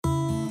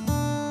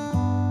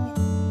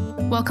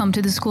Welcome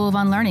to the School of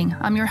Unlearning.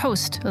 I'm your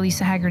host,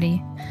 Elisa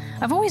Haggerty.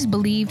 I've always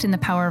believed in the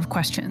power of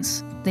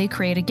questions. They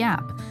create a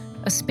gap,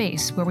 a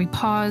space where we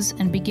pause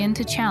and begin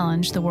to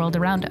challenge the world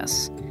around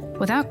us.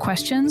 Without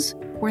questions,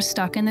 we're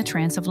stuck in the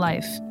trance of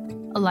life,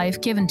 a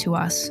life given to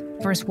us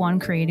versus one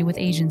created with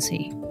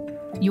agency.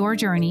 Your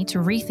journey to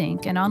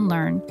rethink and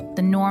unlearn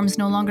the norms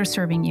no longer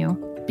serving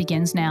you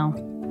begins now.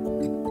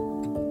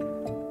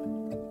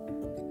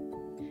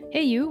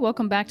 Hey you,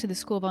 welcome back to the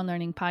School of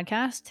Unlearning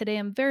podcast. Today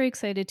I'm very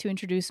excited to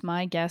introduce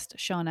my guest,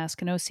 Shawn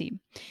Askinosie.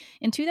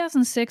 In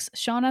 2006,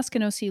 Shawn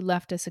Askinosie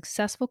left a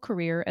successful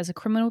career as a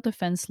criminal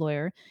defense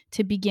lawyer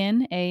to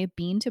begin a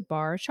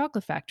bean-to-bar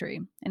chocolate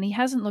factory, and he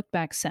hasn't looked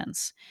back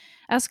since.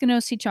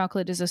 Askinosie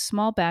Chocolate is a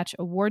small batch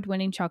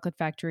award-winning chocolate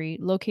factory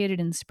located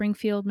in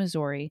Springfield,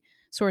 Missouri,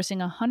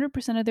 sourcing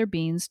 100% of their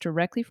beans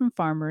directly from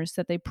farmers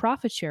that they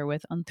profit share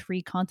with on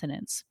 3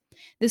 continents.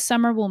 This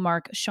summer will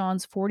mark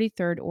Shawn's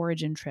 43rd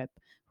origin trip,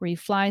 where he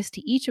flies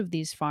to each of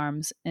these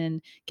farms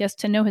and gets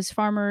to know his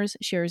farmers,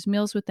 shares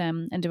meals with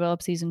them, and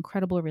develops these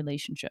incredible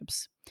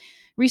relationships.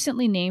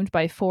 Recently named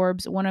by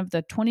Forbes one of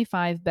the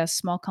 25 best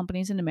small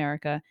companies in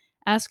America,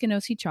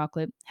 Askinosie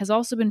Chocolate has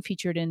also been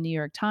featured in New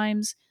York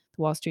Times,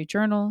 The Wall Street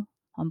Journal,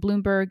 on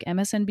Bloomberg,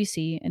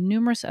 MSNBC, and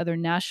numerous other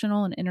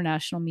national and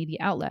international media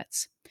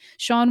outlets.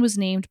 Shawn was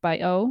named by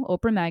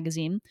Oprah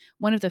Magazine,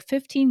 one of the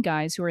 15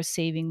 guys who are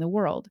saving the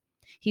world.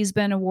 He's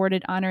been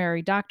awarded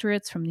honorary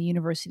doctorates from the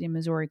University of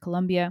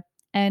Missouri-Columbia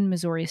and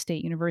Missouri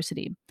State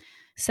University.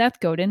 Seth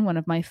Godin, one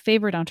of my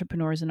favorite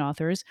entrepreneurs and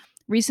authors,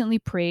 recently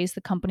praised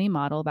the company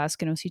model of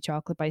Askinosie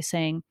Chocolate by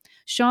saying,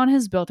 "Shawn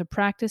has built a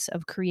practice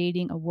of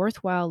creating a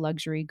worthwhile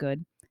luxury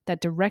good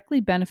that directly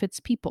benefits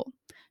people,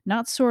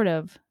 not sort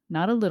of,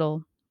 not a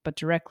little, but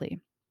directly."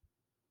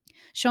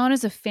 Shawn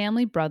is a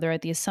family brother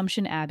at the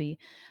Assumption Abbey,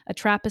 a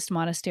Trappist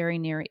monastery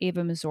near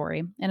Ava,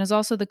 Missouri, and is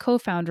also the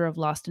co-founder of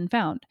Lost and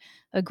Found,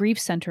 a grief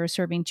center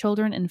serving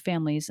children and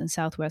families in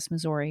Southwest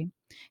Missouri.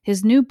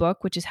 His new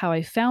book, which is how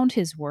I found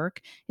his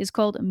work, is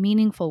called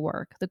Meaningful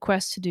Work: The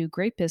Quest to Do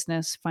Great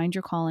Business, Find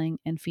Your Calling,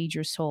 and Feed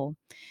Your Soul,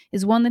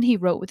 is one that he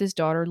wrote with his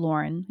daughter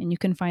Lauren, and you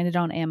can find it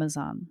on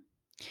Amazon.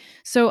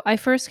 So I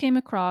first came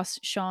across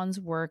Shawn's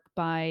work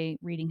by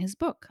reading his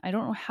book. I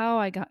don't know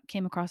how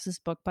came across this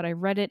book, but I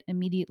read it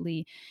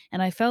immediately,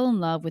 and I fell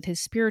in love with his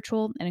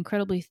spiritual and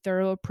incredibly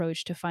thorough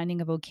approach to finding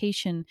a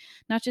vocation,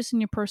 not just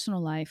in your personal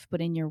life, but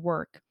in your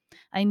work.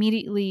 I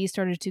immediately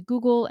started to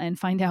Google and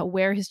find out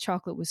where his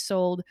chocolate was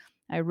sold.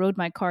 I rode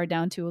my car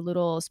down to a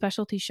little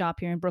specialty shop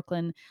here in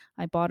Brooklyn.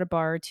 I bought a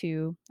bar or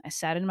two. I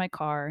sat in my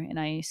car and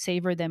I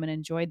savored them and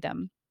enjoyed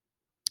them.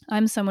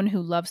 I'm someone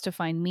who loves to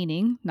find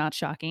meaning, not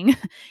shocking,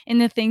 in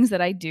the things that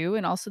I do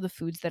and also the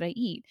foods that I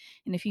eat.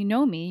 And if you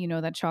know me, you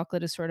know that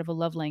chocolate is sort of a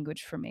love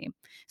language for me.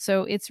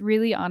 So it's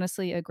really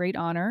honestly a great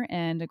honor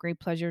and a great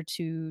pleasure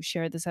to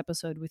share this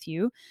episode with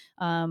you.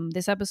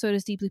 This episode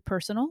is deeply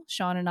personal.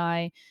 Shawn and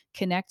I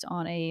connect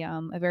on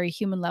a very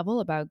human level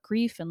about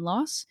grief and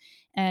loss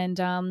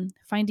and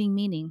finding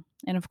meaning.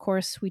 And of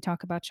course, we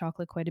talk about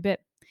chocolate quite a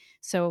bit.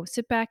 So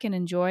sit back and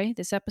enjoy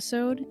this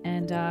episode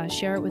and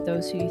share it with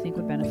those who you think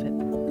would benefit.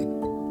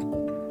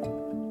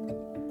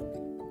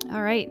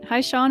 All right.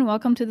 Hi, Shawn.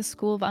 Welcome to the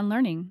School of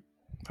Unlearning.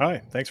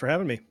 Hi. Thanks for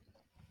having me.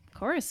 Of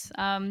course.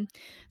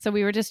 So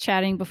we were just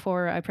chatting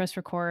before I pressed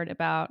record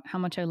about how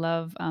much I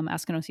love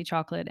Askinosie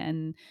chocolate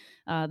and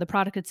the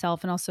product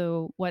itself, and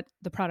also what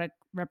the product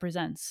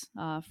represents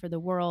for the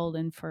world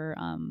and for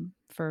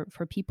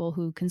people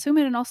who consume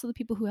it, and also the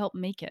people who help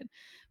make it,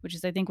 which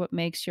is I think what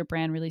makes your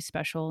brand really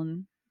special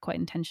and quite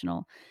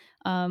intentional.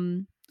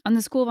 On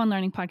the School of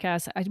Unlearning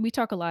podcast, we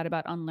talk a lot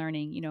about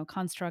unlearning,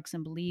 constructs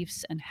and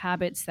beliefs and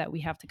habits that we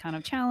have to kind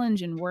of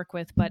challenge and work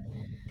with. But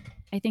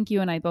I think you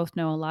and I both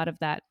know a lot of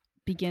that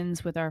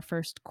begins with our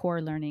first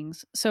core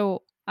learnings.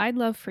 So I'd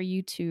love for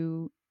you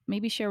to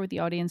maybe share with the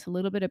audience a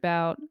little bit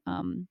about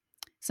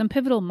some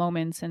pivotal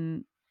moments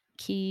and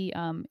key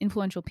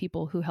influential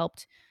people who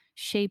helped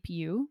shape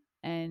you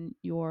and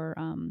your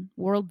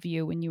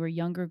worldview when you were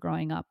younger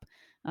growing up.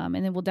 And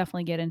then we'll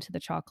definitely get into the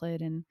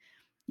chocolate and,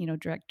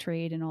 direct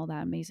trade and all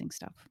that amazing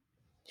stuff.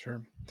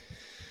 Sure.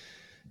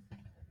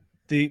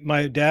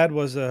 My dad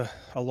was a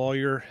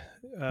lawyer,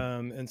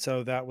 and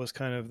so that was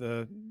kind of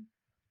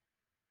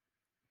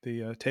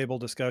the table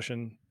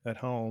discussion at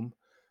home.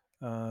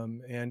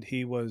 And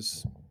he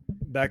was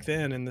back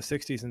then in the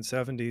 60s and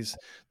 70s.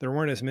 There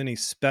weren't as many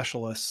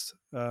specialists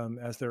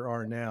as there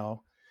are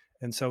now,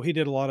 and so he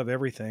did a lot of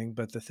everything.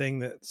 But the thing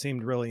that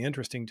seemed really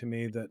interesting to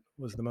me, that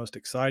was the most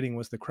exciting,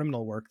 was the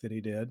criminal work that he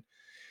did.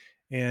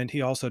 And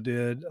he also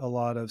did a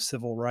lot of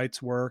civil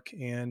rights work,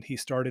 and he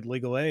started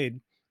legal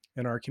aid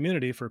in our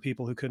community for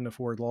people who couldn't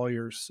afford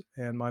lawyers.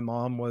 And my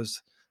mom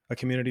was a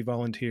community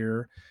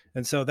volunteer.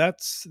 And so that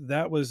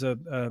was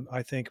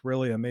I think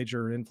really a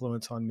major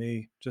influence on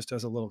me just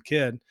as a little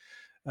kid,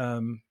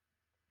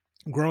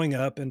 growing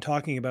up and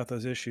talking about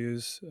those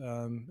issues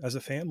as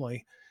a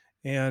family.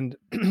 And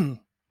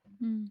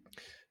Mm.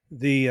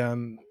 the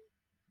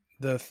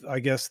I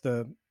guess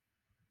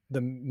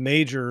the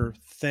major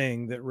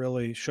thing that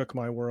really shook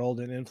my world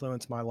and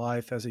influenced my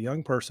life as a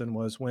young person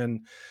was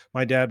when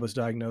my dad was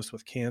diagnosed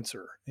with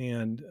cancer.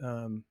 And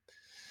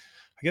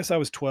I guess I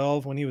was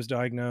 12 when he was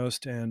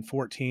diagnosed and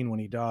 14 when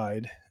he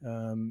died.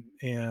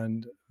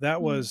 And that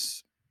Mm,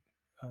 was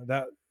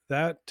that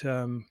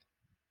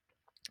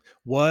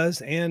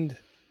was and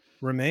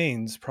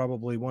remains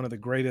probably one of the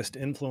greatest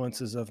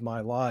influences of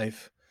my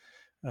life,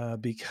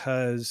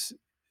 because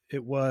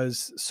it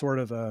was sort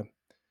of a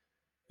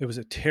it was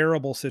a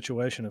terrible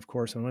situation, of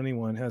course, when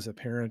anyone has a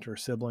parent or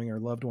sibling or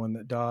loved one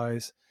that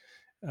dies.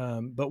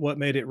 But what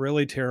made it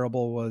really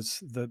terrible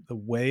was the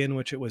way in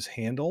which it was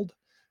handled.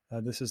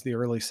 This is the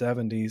early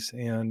 '70s,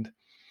 and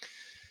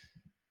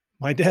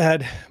my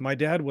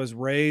dad was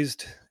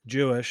raised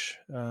Jewish.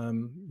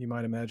 You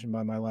might imagine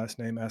by my last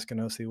name,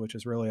 Askinosie, which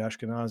is really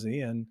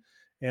Ashkenazi, and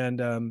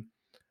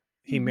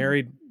he mhm.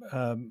 married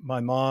my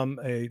mom,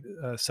 a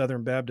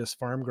Southern Baptist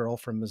farm girl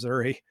from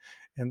Missouri,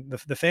 and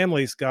the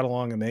families got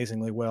along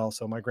amazingly well.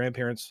 So my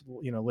grandparents,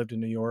 lived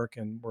in New York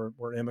and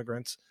were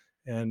immigrants,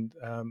 and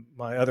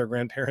my other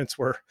grandparents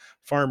were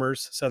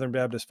farmers, Southern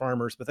Baptist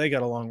farmers, but they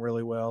got along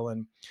really well.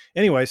 And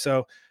anyway,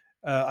 so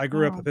I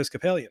grew up Wow.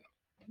 Episcopalian,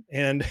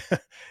 and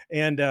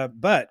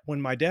but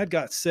when my dad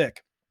got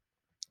sick,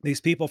 these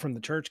people from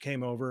the church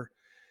came over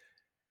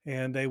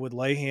and they would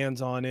lay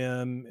hands on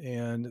him,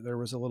 and there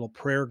was a little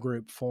prayer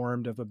group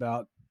formed of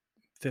about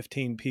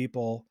 15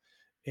 people.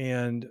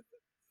 And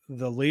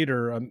the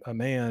leader, a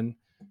man,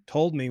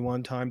 told me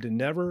one time to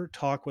never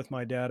talk with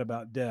my dad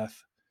about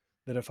death,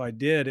 that if I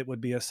did, it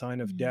would be a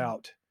sign of Mm,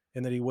 doubt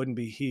and that he wouldn't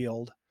be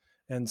healed.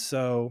 And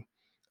so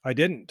I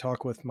didn't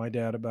talk with my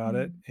dad about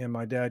it, mm, and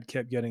my dad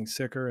kept getting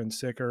sicker and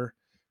sicker.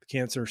 The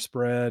cancer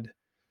spread.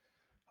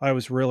 I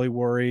was really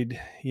worried.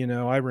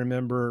 I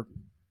remember,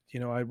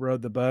 I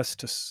rode the bus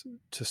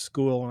to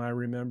school, and I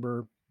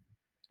remember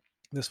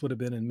this would have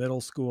been in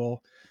middle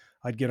school.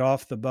 I'd get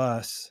off the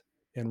bus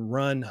and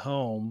run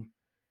home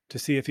to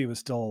see if he was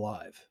still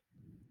alive.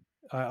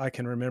 I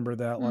can remember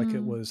that like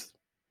it mm. was,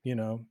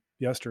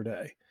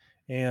 yesterday.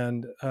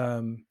 And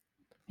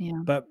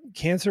Yeah, but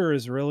cancer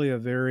is really a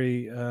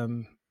very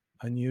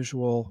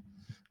unusual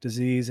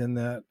disease in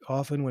that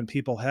often when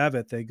people have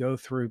it, they go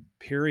through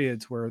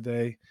periods where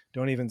they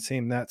don't even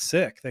seem that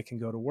sick. They can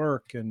go to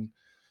work and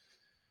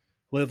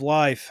live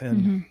life,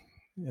 mhm.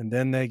 and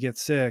then they get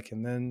sick,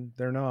 and then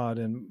they're not.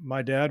 And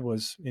my dad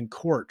was in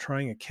court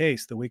trying a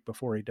case the week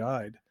before he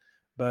died,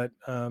 but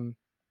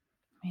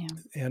Yeah,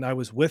 and I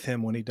was with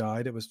him when he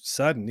died. It was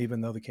sudden,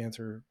 even though the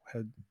cancer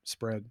had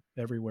spread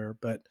everywhere.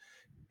 But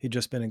he'd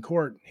just been in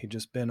court. He'd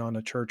just been on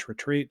a church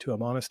retreat to a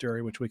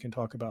monastery, which we can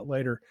talk about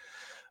later.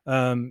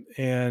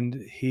 And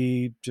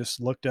he just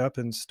looked up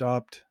and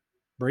stopped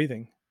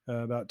breathing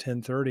about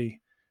 10:30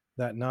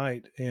 that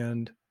night,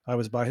 and I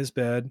was by his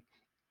bed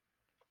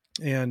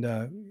and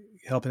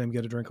helping him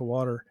get a drink of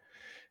water.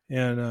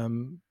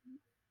 And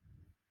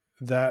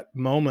that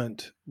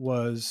moment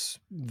was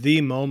the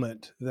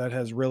moment that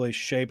has really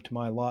shaped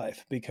my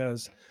life,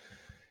 because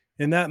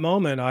in that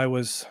moment I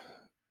was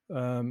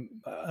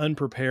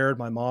unprepared.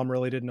 My mom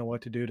really didn't know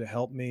what to do to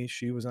help me.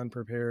 She was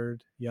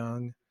unprepared,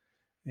 young,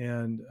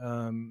 and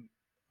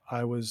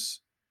I was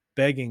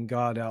begging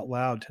God out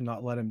loud to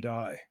not let him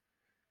die.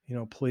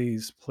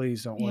 Please,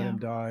 please don't let yeah, him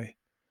die.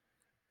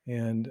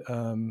 And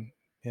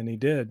he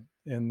did.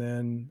 And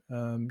then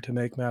to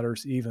make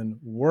matters even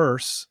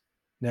worse,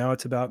 now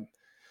it's about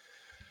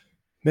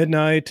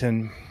midnight,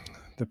 and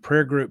the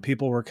prayer group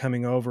people were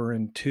coming over,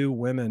 and two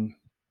women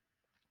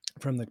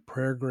from the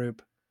prayer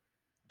group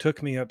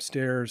took me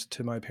upstairs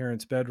to my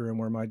parents' bedroom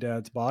where my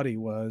dad's body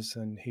was,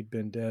 and he'd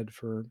been dead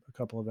for a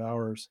couple of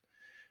hours.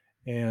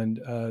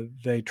 And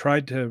they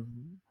tried to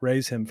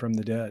raise him from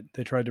the dead.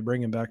 They tried to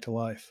bring him back to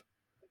life,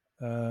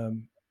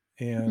 um,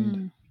 and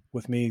mm,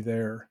 with me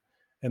there.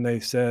 And they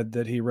said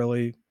that he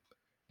really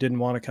didn't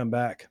want to come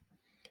back.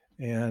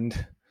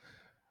 And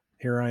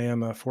here I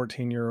am, a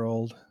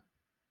 14-year-old.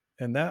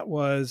 And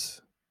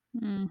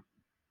mm.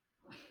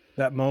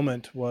 that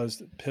moment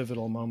was a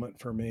pivotal moment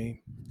for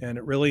me. And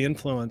it really it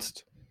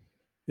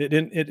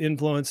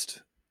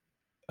influenced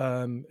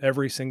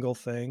every single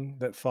thing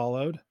that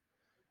followed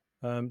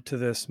to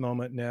this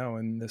moment now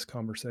in this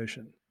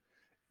conversation.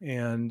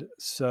 And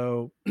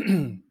so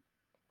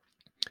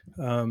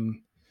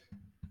um,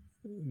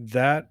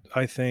 that,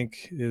 I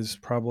think, is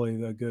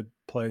probably a good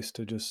place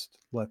to just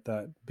let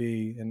that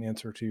be an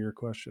answer to your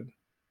question.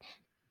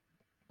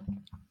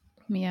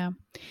 Yeah.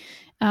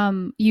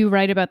 You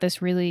write about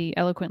this really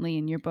eloquently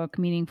in your book,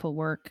 Meaningful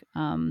Work,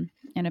 and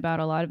about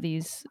a lot of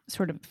these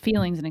sort of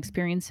feelings and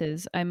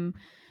experiences.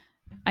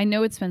 I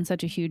know it's been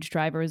such a huge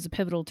driver, as a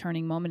pivotal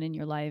turning moment in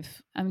your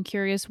life. I'm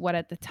curious what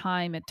at the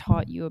time it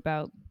taught you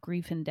about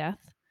grief and death,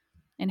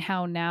 and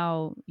how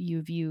now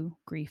you view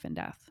grief and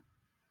death.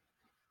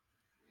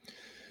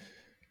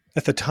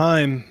 At the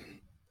time,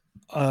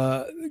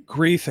 uh,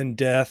 grief and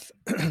death,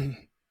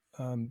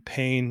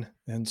 pain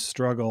and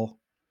struggle,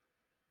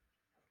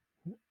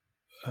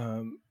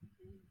 um,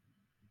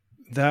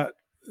 that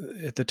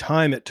at the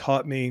time it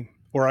taught me,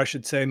 or I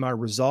should say, my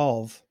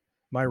resolve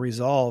my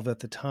resolve at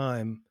the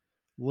time,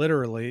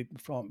 literally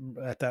from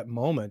at that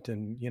moment,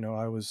 and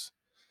I was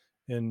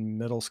in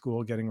middle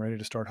school, getting ready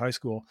to start high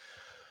school,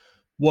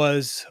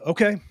 was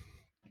okay,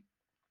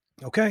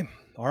 okay,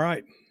 all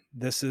right,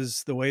 this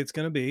is the way it's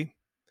going to be.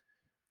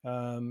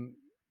 Um,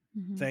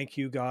 Mhm. Thank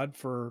you, God,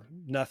 for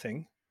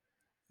nothing.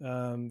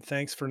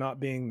 Thanks for not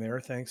being there.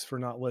 Thanks for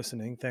not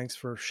listening. Thanks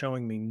for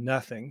showing me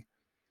nothing.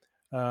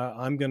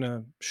 I'm going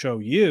to show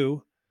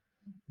you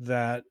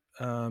that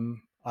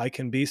I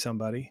can be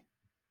somebody,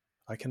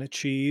 I can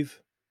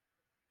achieve,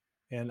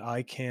 and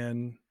I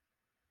can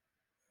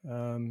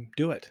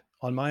do it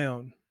on my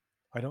own.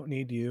 I don't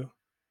need you.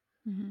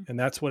 Mhm. And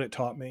that's what it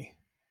taught me.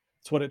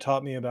 It's what it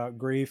taught me about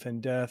grief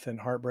and death and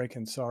heartbreak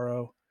and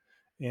sorrow.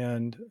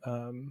 And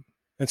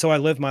so I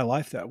live my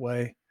life that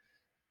way.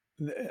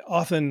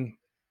 Often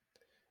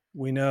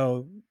we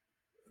know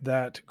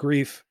that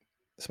grief,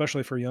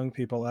 especially for young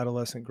people,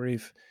 adolescent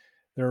grief,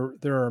 there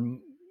are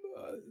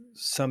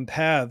some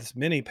paths,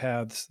 many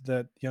paths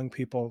that young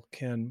people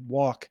can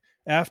walk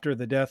after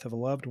the death of a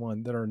loved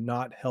one that are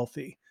not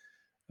healthy,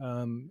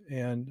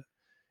 and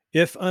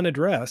if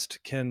unaddressed,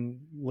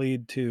 can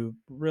lead to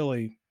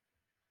really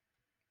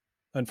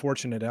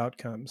unfortunate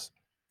outcomes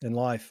in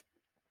life.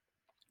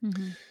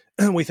 Mhm.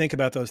 We think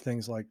about those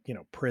things like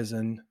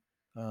prison,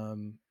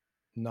 um,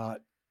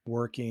 not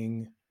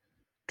working,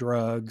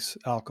 drugs,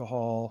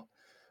 alcohol,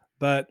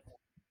 but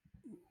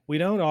we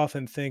don't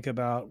often think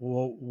about,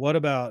 well, what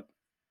about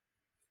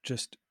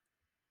just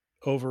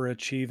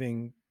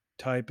overachieving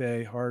type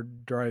A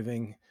hard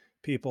driving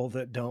people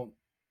that don't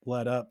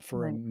let up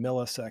for a Right.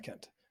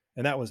 millisecond?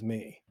 And that was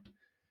me.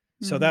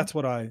 So Mhm.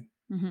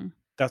 Mhm.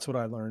 that's what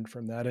I learned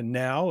from that. And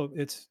now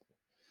it's,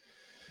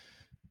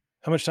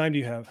 how much time do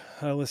you have?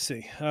 Let's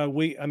see.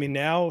 I mean,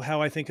 now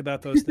how I think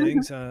about those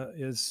things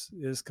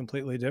is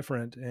completely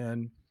different,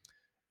 and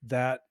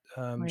that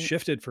Right.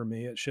 shifted for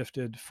me. It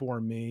shifted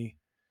for me.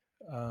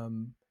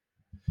 Um,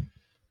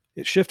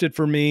 it shifted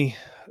for me,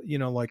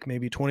 like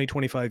maybe 20,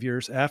 25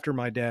 years after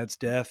my dad's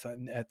death.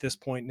 And at this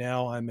point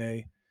now, I'm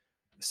a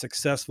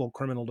successful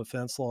criminal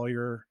defense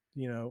lawyer,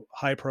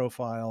 high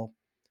profile,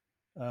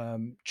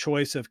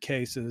 choice of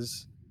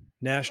cases,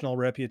 national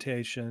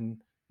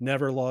reputation,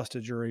 never lost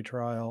a jury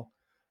trial,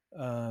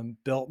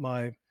 built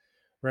my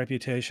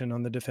reputation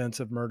on the defense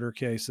of murder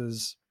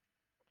cases,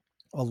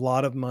 a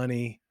lot of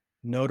money,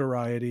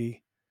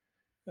 notoriety,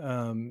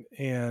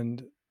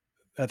 and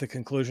at the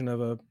conclusion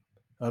of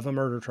a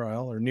murder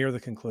trial, or near the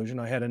conclusion,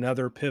 I had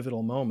another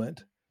pivotal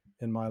moment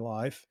in my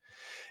life,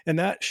 and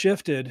that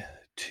shifted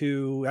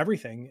to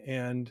everything.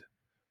 And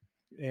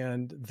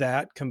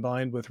that,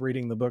 combined with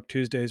reading the book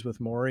Tuesdays with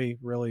Maury,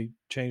 really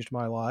changed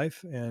my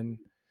life. And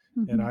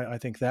Mhm. I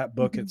think that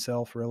book Mhm.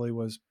 itself really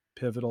was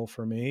pivotal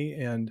for me.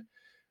 And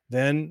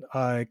then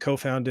I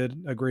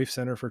co-founded a grief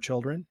center for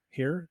children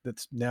here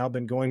that's now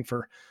been going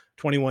for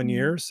 21 Mhm.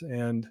 years,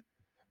 and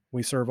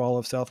we serve all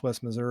of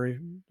Southwest Missouri,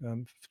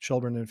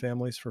 children and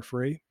families for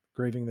free,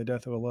 grieving the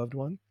death of a loved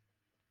one.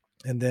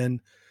 And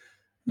then,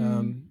 Mm.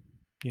 um,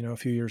 a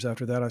few years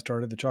after that, I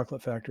started the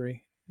chocolate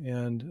factory,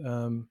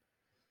 and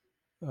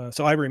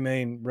so I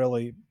remain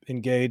really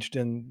engaged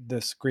in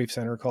this grief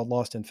center called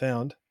Lost and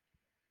Found,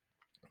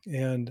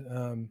 and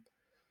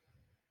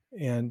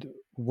and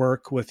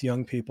work with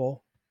young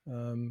people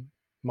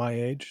my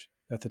age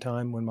at the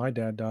time when my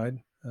dad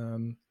died.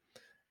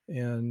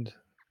 And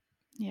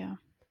Yeah.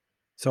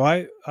 so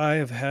I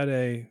have had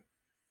a,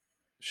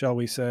 shall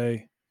we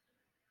say,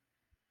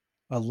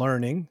 a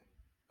learning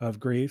of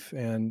grief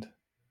and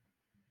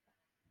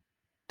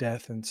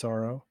death and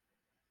sorrow,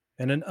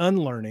 and an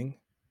unlearning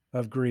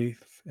of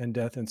grief and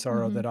death and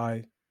sorrow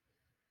Mhm.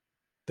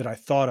 that I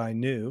thought I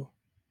knew,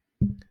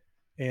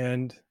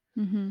 and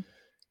Mhm.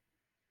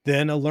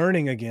 then a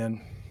learning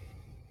again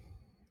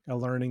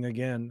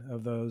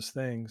of those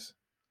things.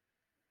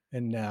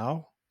 And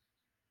now,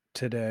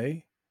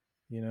 today,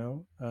 you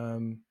know,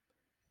 um,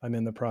 I'm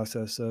in the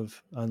process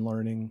of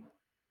unlearning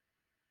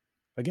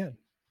again.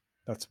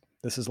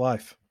 This is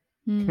life.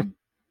 Mm.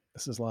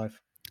 This is life.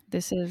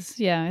 This is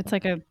yeah, it's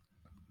like a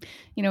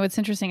it's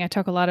interesting. I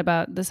talk a lot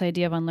about this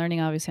idea of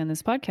unlearning obviously on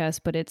this podcast,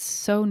 but it's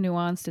so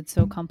nuanced, it's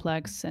so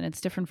complex, and it's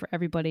different for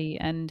everybody.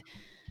 And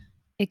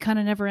it kind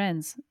of never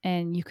ends,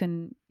 and you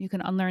can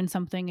unlearn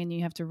something and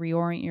you have to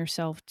reorient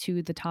yourself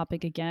to the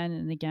topic again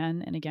and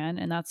again and again,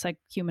 and that's like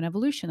human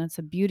evolution. That's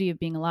the beauty of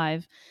being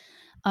alive.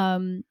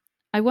 um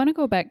I want to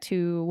go back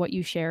to what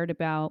you shared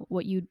about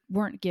what you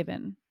weren't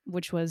given,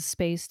 which was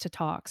space to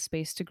talk,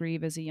 space to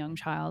grieve as a young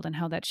child, and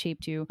how that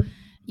shaped you.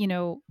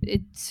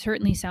 It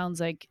certainly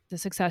sounds like the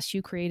success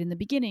you created in the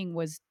beginning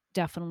was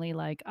definitely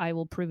like, I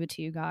will prove it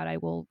to you, God, I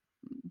will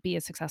be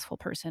a successful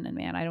person, and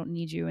man, I don't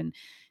need you. And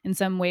in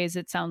some ways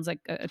it sounds like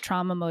a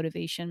trauma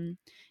motivation,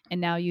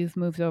 and now you've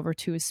moved over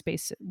to a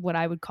space, what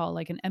I would call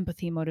like an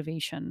empathy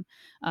motivation,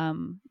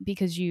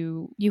 because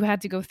you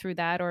had to go through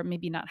that, or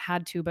maybe not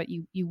had to, but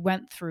you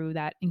went through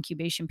that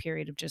incubation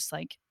period of just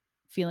like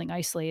feeling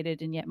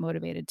isolated and yet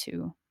motivated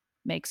to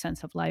make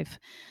sense of life.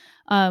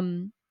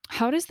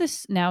 How does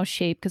this now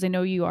shape, because I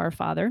know you are a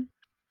father,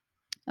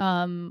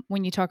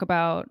 When you talk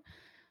about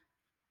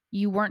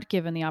you weren't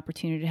given the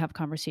opportunity to have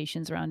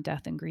conversations around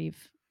death and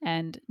grief.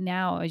 And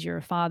now, as you're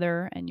a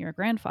father and you're a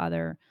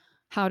grandfather,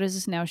 how does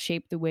this now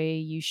shape the way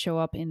you show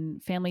up in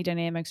family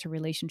dynamics or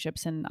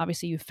relationships? And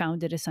obviously, you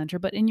founded a center,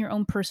 but in your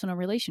own personal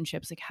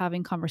relationships, like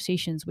having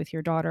conversations with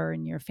your daughter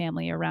and your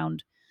family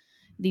around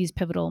these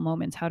pivotal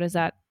moments, how does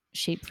that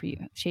shape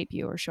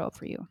you, or show up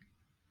for you?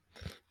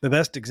 The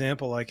best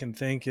example I can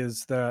think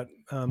is that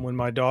when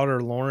my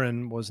daughter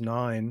Lauren was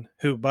 9,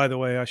 who, by the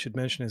way, I should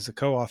mention is a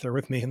co-author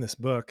with me in this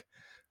book,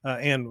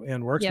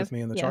 and works Yes, with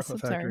me in the yes, chocolate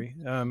I'm sorry. factory.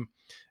 Um,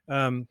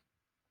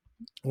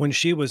 when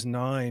she was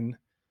 9,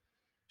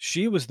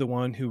 she was the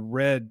one who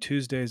read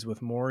Tuesdays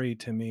with Maury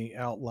to me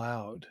out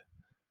loud.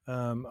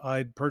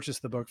 I'd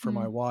purchased the book for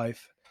my Mm,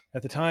 wife.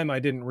 At the time, I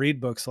didn't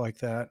read books like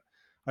that.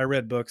 I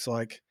read books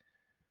like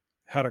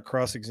How to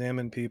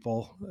Cross-Examine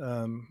People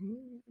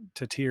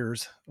to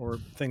Tears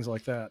or things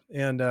like that.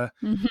 And I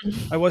mhm,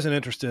 wasn't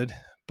interested,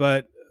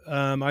 but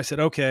I said,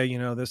 okay,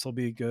 this will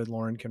be good.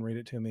 Lauren can read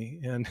it to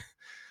me.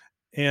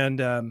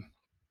 And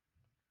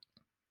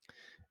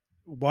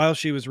while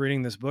she was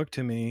reading this book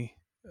to me,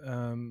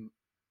 um,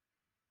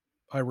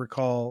 I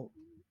recall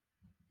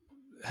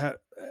ha-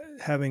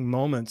 having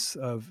moments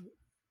of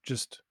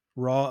just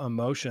raw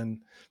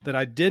emotion that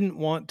I didn't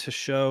want to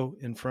show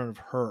in front of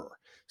her.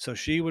 So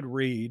she would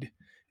read,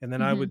 and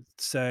then I mhm, would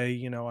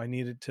say, I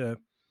needed to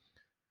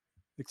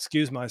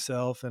excuse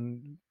myself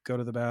and go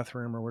to the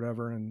bathroom or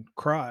whatever and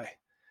cry,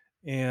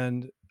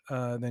 and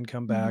then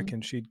come back mhm.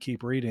 and she'd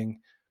keep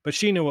reading. But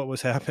she knew what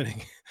was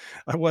happening.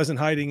 I wasn't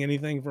hiding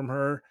anything from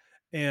her.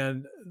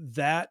 And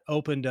that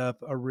opened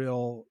up a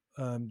real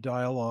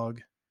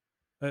dialogue,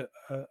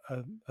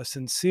 a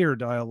sincere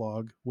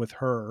dialogue with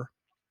her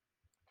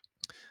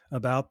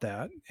about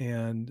that,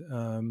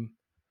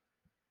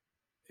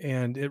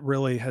 and it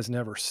really has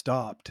never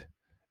stopped.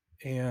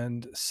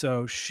 And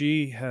so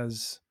she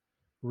has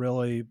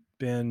really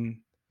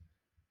been,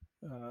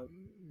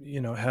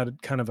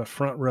 had kind of a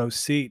front row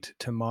seat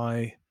to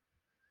my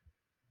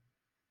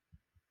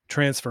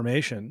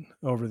transformation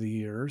over the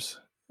years.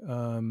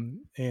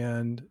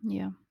 And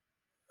Yeah.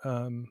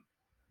 um,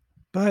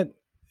 but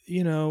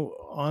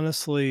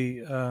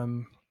honestly,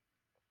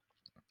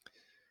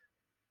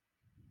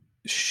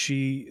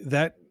 she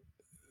that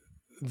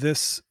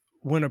this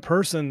when a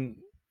person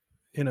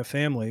in a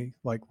family,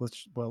 like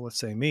let's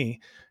say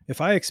me,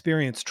 if I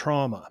experience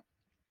trauma,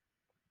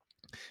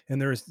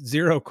 and there's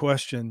zero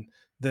question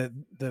that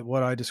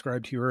what I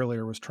described to you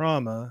earlier was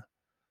trauma,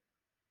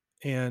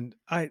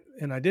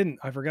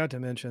 I forgot to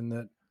mention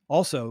that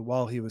also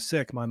while he was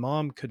sick, my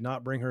mom could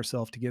not bring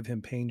herself to give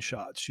him pain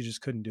shots. She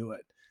just couldn't do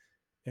it.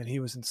 And he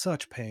was in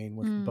such pain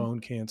with Mm,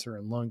 bone cancer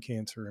and lung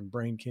cancer and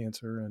brain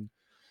cancer, and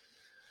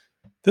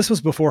this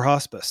was before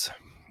hospice.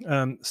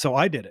 So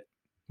I did it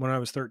when I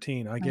was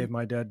 13. I gave right.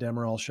 my dad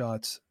Demerol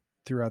shots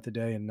throughout the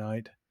day and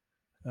night,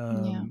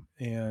 Yeah.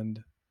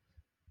 and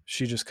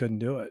she just couldn't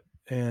do it.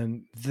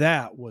 And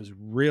that was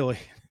really,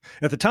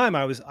 at the time,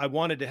 I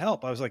wanted to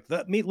help. I was like,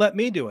 let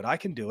me do it. I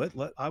can do it.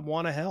 I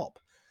want to help.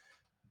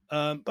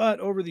 But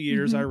over the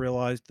years, I Mhm.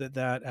 realized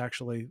that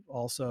actually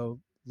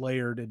also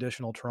layered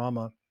additional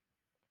trauma.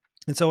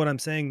 And so what I'm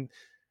saying,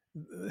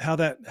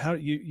 how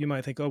you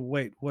might think, oh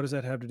wait, what does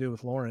that have to do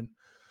with Lauren?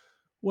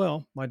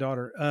 Well, my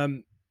daughter,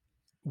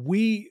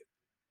 we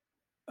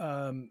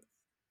um,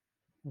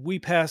 we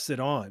pass it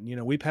on.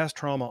 We pass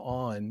trauma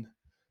on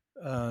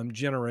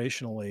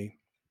generationally,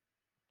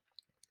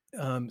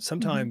 Mhm.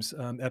 sometimes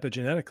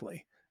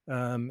epigenetically,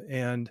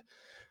 and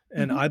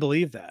Mhm. I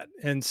believe that.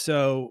 And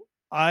so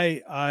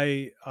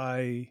I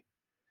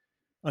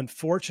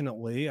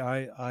unfortunately,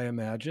 I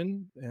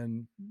imagine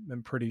and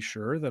am pretty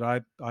sure that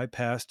I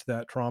passed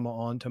that trauma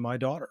on to my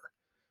daughter.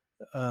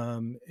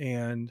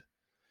 And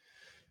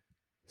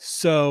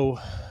so,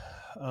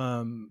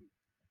 um,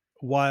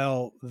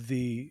 while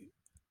the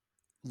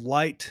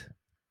light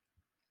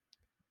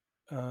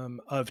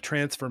of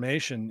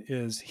transformation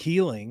is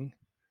healing,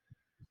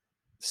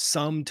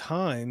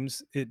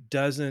 sometimes it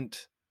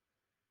doesn't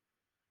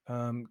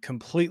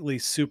completely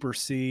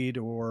supersede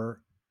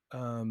or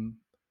um,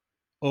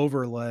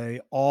 overlay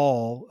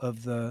all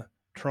of the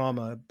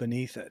trauma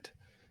beneath it.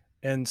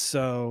 And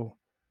so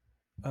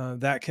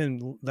that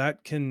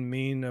can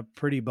mean a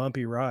pretty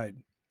bumpy ride,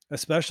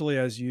 especially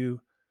as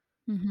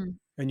Mhm.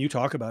 you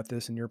talk about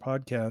this in your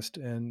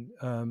podcast, and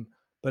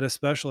but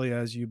especially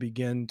as you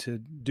begin to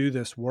do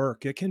this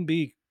work, it can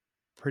be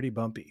pretty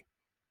bumpy.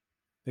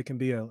 It can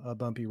be a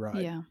bumpy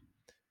ride. Yeah.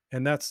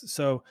 And that's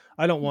so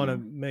I don't want to Yeah.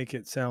 make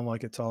it sound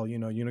like it's all,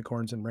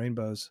 unicorns and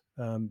rainbows,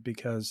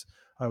 because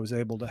I was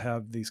able to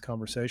have these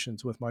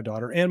conversations with my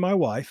daughter and my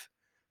wife,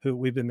 who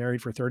we've been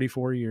married for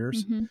 34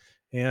 years. Mhm.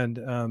 And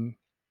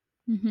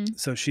Mhm.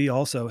 so she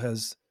also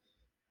has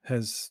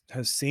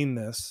seen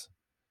this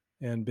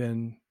and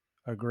been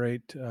a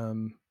great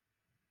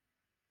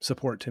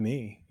support to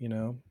me,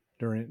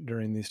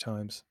 during these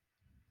times.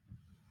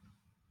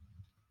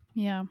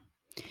 Yeah.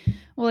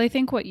 Well, I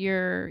think what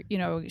you're,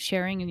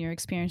 sharing in your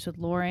experience with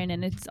Lauren,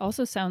 and it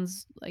also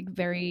sounds like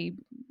very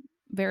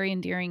very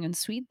endearing and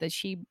sweet that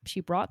she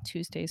brought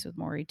Tuesdays with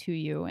Maury to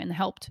you and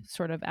helped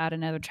sort of add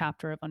another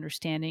chapter of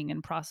understanding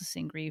and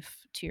processing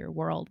grief to your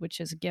world, which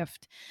is a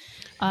gift.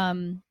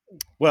 Um,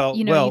 Well,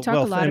 you well, talk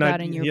well, a lot and I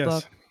about in your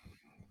book. yes.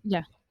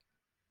 Yeah,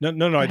 No,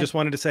 no, no, go I ahead. just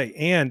wanted to say,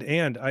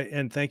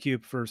 and thank you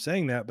for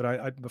saying that, but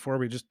I before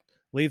we just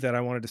leave that,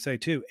 I wanted to say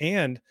too,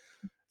 and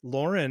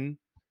Lauren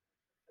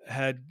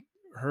had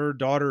her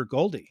daughter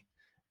Goldie,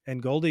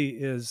 and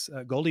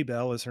Goldie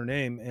Bell is her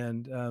name,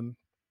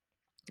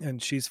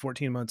 and she's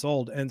 14 months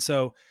old. And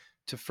so,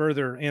 to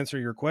further answer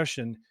your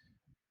question,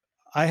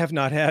 I have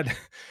not had,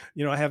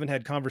 I haven't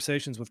had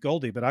conversations with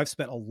Goldie, but I've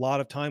spent a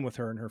lot of time with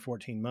her in her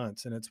 14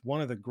 months, and it's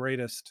one of the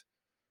greatest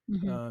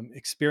Mhm,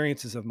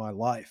 experiences of my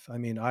life. I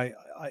mean,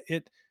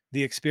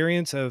 the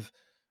experience of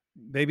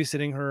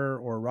babysitting her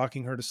or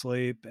rocking her to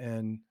sleep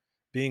and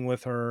being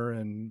with her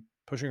and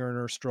pushing her in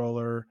her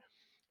stroller,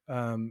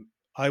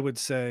 I would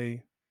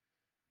say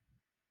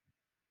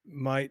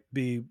might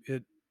be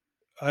it.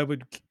 I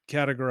would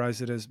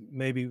categorize it as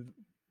maybe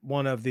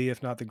one of the,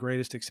 if not the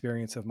greatest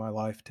experience of my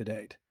life to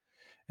date.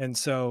 And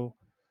so,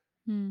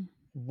 mm,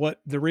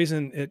 what the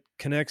reason it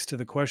connects to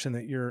the question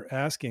that you're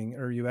asking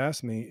or you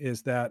asked me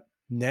is that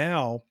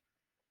now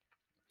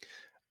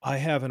I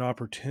have an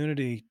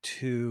opportunity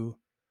to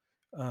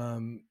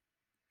um,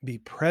 be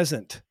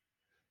present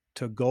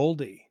to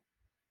Goldie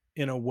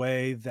in a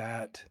way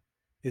that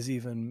is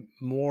even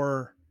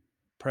more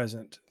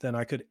present than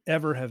I could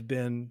ever have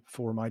been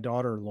for my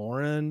daughter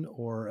Lauren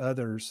or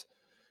others,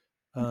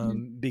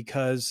 mhm,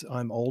 because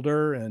I'm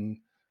older and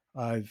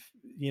I've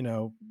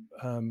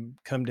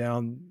come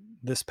down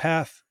this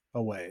path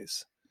a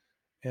ways,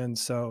 and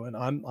so and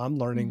I'm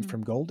learning mhm,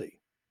 from Goldie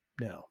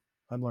now.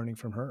 I'm learning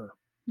from her.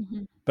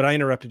 mhm, But I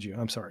interrupted you.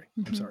 I'm sorry.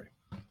 I'm mhm. sorry.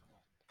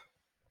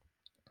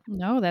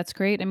 No, that's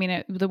great. I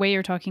mean, the way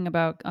you're talking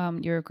about,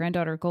 your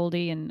granddaughter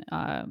Goldie and,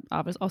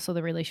 also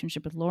the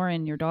relationship with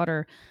Lauren, your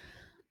daughter,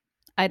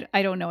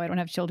 I don't know, I don't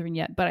have children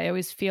yet, but I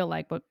always feel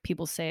like what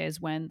people say is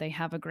when they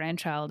have a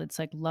grandchild, it's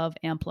like love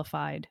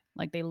amplified.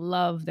 Like, they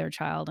love their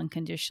child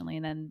unconditionally,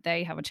 and then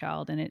they have a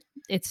child, and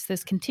it's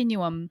this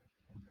continuum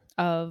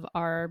of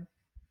our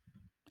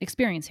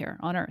experience here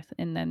on Earth,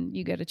 and then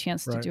you get a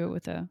chance to Right. do it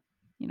with a,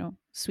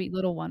 sweet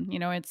little one.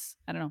 It's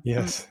I don't know.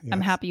 Yes.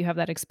 I'm Yes. happy you have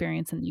that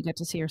experience and you get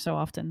to see her so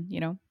often.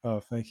 Oh,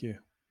 thank you.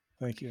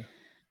 Thank you.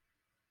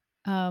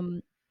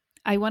 Um,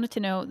 I wanted to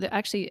know that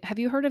actually, have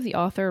you heard of the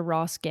author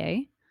Ross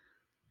Gay?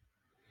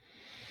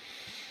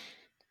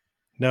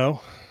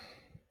 No,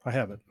 I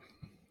haven't.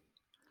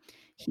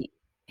 He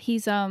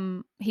he's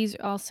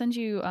I'll send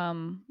you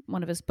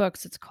one of his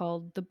books. It's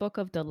called The Book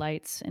of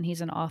Delights, and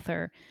he's an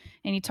author,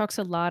 and he talks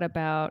a lot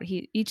about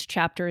he each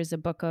chapter is a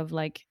book of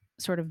like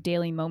sort of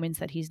daily moments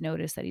that he's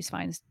noticed that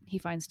he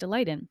finds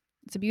delight in.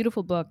 It's a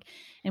beautiful book.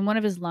 And one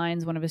of his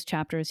lines, one of his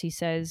chapters, he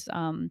says,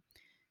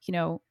 you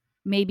know,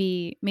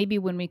 maybe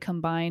when we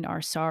combine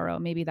our sorrow,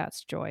 maybe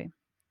that's joy.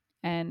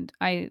 And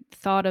I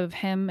thought of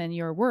him and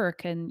your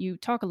work, and you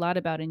talk a lot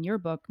about in your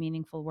book,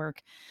 Meaningful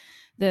Work,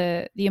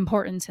 the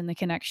importance and the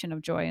connection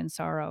of joy and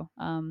sorrow.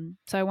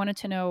 So I wanted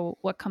to know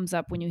what comes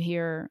up when you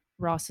hear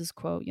Ross's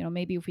quote.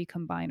 Maybe if we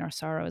combine our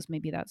sorrows,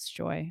 maybe that's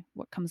joy.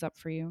 What comes up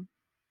for you?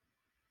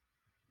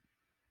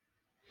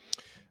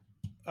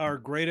 Our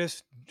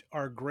greatest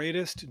our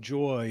greatest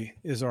joy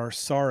is our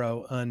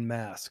sorrow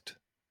unmasked.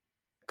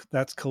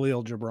 That's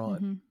Khalil Gibran,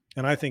 Mm-hmm.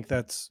 and I think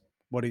that's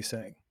what he's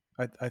saying.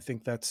 I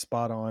think that's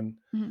spot on.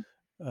 Mm-hmm.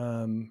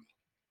 Um,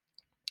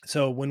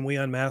 so when we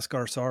unmask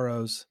our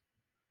sorrows,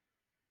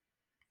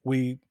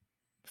 we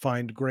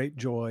find great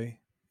joy,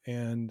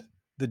 and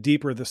the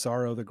deeper the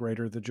sorrow, the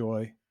greater the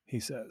joy. He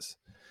says,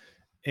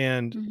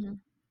 and Mm-hmm.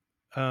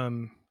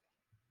 um,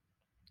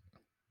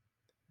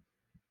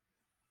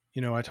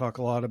 I talk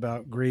a lot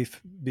about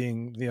grief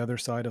being the other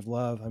side of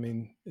love. I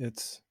mean,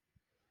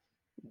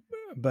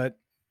 but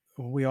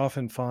we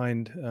often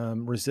find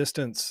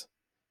resistance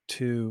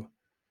to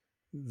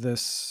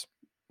this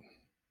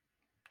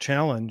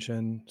challenge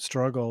and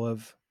struggle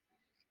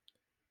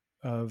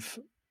of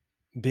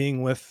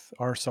being with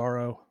our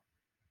sorrow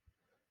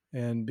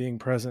and being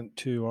present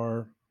to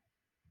our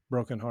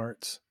broken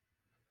hearts.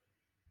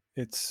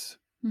 It's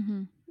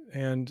Mm-hmm.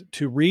 and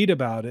to read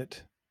about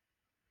it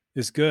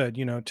is good,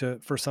 to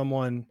for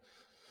someone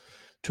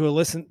to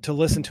listen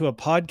to a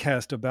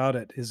podcast about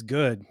it is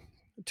good.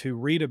 To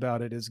read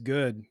about it is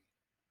good.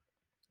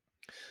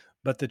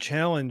 But the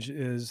challenge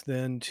is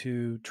then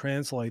to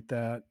translate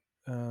that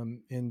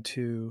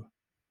into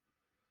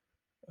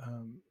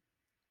um,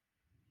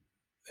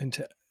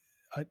 into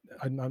I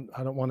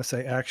don't want to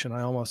say action.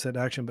 I almost said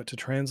action, but to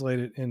translate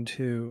it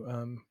into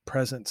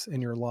presence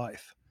in your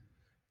life,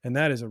 and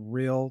that is a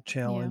real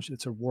Yeah. challenge.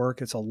 It's a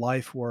work. It's a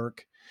life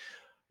work.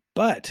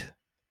 But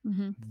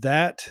Mm-hmm.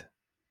 that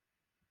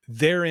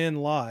therein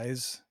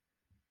lies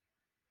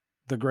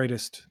the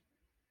greatest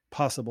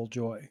possible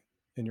joy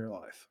in your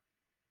life.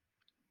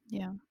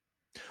 Yeah.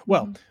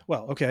 Well, Mm-hmm.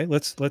 well, okay.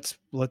 Let's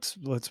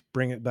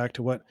bring it back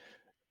to what.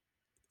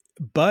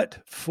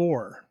 But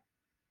for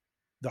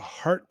the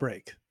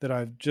heartbreak that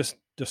I've just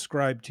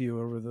described to you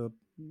over the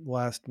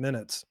last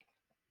minutes,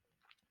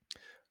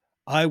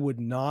 I would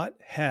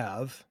not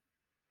have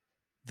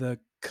the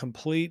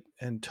complete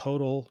and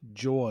total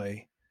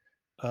joy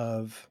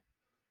of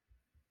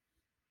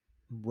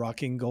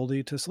rocking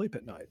Goldie to sleep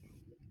at night.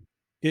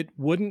 It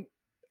wouldn't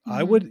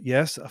I Mhm. would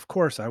yes, of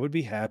course, I would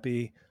be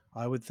happy.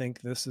 I would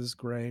think this is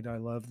great. I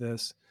love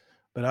this.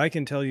 But I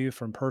can tell you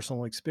from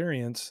personal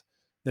experience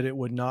that it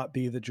would not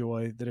be the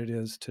joy that it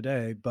is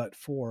today, but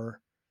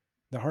for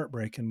the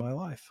heartbreak in my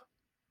life.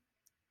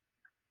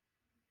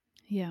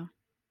 Yeah.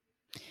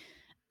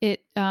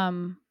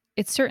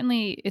 It's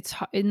certainly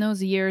in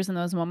those years and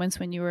those moments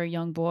when you were a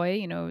young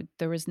boy,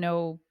 there was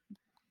no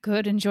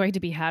good and joy to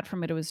be had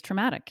from it. It was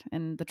traumatic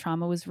and the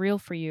trauma was real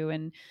for you.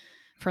 And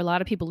for a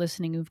lot of people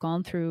listening who've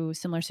gone through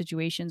similar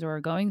situations or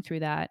are going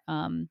through that,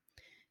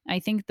 I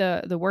think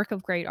the work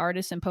of great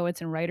artists and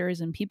poets and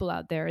writers and people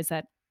out there is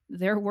that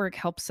their work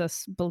helps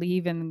us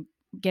believe in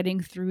getting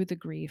through the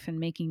grief and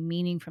making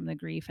meaning from the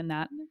grief, and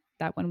that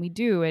when we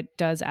do, it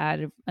does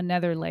add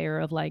another layer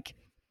of like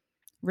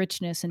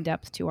richness and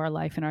depth to our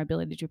life and our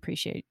ability to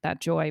appreciate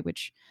that joy,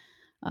 which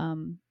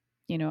um,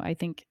 I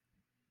think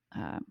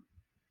uh,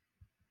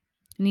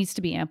 needs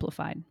to be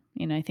amplified.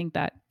 And I think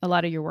that a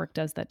lot of your work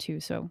does that too.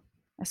 So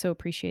I so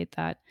appreciate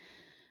that.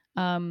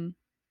 Um,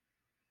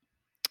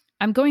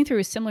 I'm going through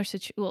a similar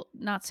well,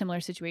 not similar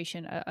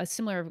situation, a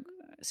similar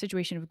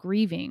situation of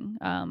grieving.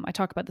 I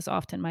talk about this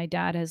often. My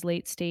dad has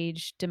late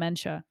stage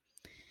dementia,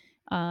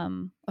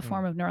 a Mm,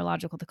 form of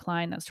neurological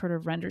decline that sort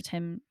of renders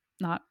him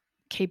not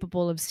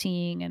capable of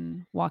seeing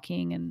and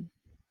walking and,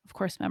 of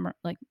course,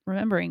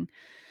 remembering.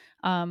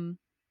 Um,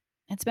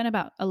 it's been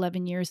about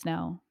 11 years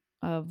now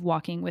of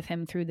walking with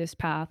him through this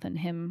path and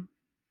him.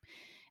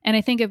 And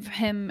I think of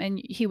him,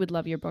 and he would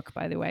love your book,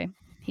 by the way.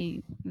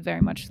 He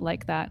very much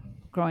liked that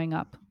growing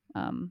up.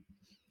 Um,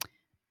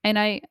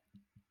 and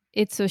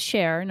it's a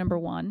share, number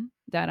one,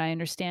 that I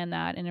understand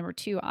that. And number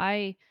two,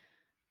 I've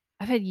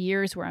had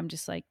years where I'm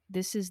just like,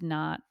 this is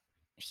not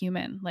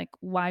human. Like,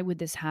 why would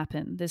this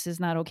happen? This is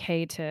not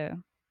okay to.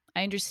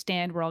 I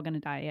understand we're all going to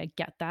die. I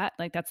get that.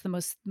 Like, that's the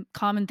most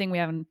common thing we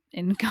have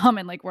in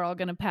common. Like, we're all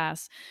going to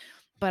pass.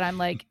 But I'm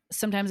like,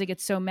 sometimes I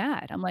get so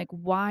mad. I'm like,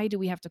 why do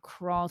we have to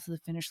crawl to the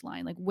finish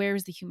line? Like,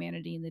 where's the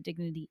humanity and the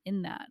dignity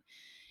in that?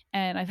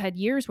 And I've had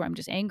years where I'm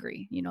just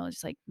angry,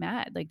 just like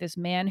mad. Like this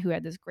man who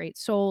had this great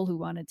soul who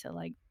wanted to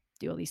like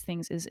do all these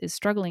things is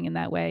struggling in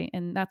that way.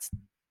 And that's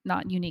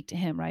not unique to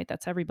him, right?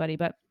 That's everybody.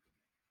 But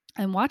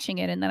I'm watching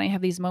it, and then I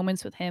have these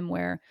moments with him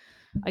where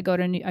I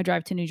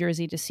drive to New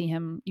Jersey to see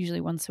him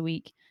usually once a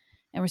week,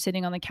 and we're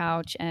sitting on the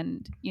couch,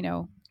 and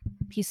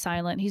he's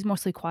silent. He's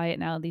mostly quiet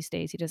now these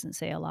days. He doesn't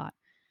say a lot,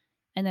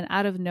 and then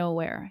out of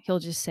nowhere, he'll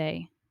just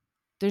say,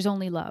 "There's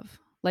only love."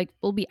 Like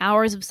it'll be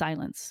hours of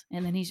silence,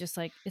 and then he's just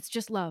like, "It's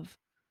just love."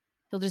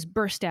 He'll just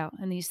burst out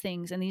in these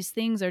things, and these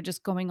things are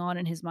just going on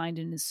in his mind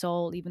and his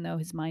soul, even though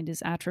his mind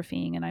is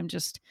atrophying. And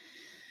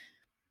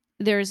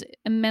there's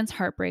immense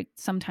heartbreak.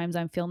 Sometimes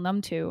I feel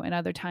numb to, and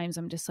other times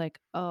I'm just like,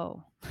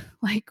 oh,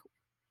 like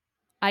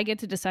I get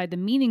to decide the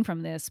meaning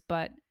from this,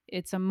 but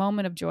it's a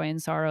moment of joy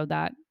and sorrow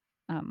that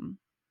um,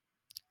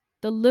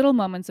 the little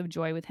moments of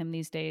joy with him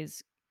these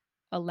days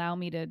allow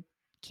me to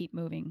keep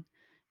moving.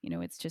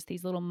 It's just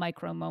these little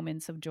micro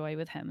moments of joy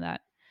with him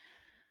that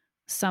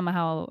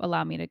somehow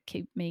allow me to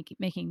keep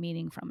making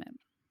meaning from it.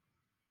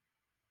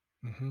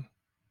 mhm.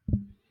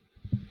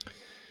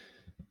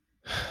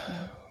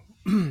 Yeah.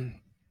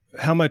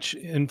 How much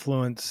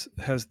influence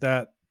has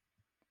that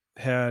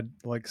had,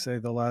 like, say,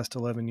 the last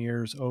 11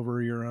 years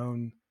over your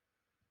own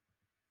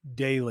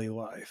daily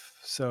life?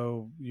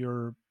 So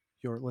your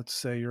let's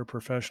say your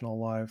professional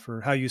life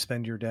or how you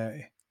spend your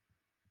day.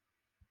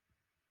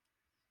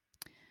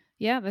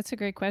 Yeah, that's a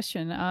great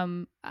question.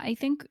 I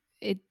think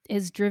it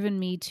has driven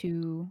me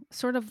to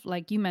sort of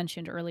like you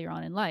mentioned earlier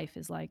on in life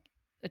is like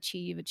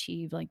achieve,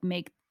 like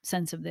make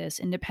sense of this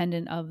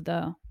independent of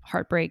the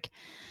heartbreak.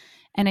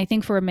 And I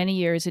think for many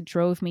years, it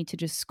drove me to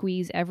just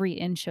squeeze every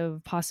inch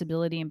of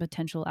possibility and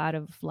potential out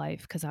of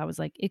life because I was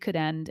like, it could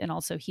end. And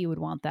also, he would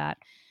want that.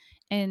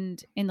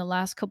 And in the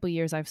last couple of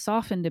years, I've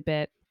softened a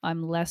bit.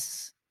 I'm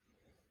less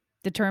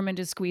determined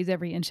to squeeze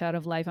every inch out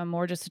of life. I'm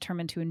more just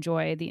determined to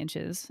enjoy the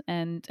inches.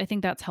 And I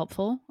think that's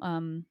helpful.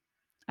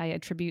 I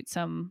attribute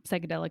some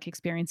psychedelic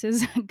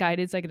experiences,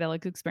 guided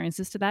psychedelic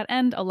experiences to that,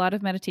 and a lot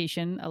of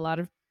meditation, a lot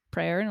of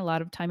prayer, and a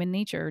lot of time in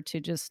nature to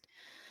just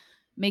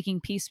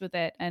making peace with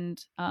it.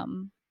 And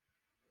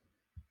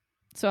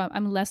so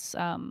I'm less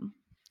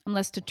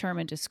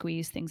determined to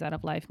squeeze things out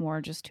of life,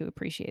 more just to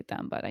appreciate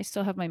them. But I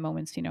still have my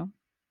moments.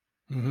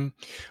 Mhm.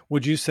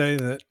 Would you say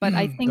that But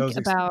I think those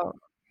ex about,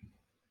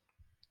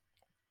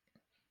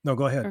 No,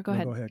 go ahead. or go No,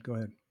 ahead. go ahead, go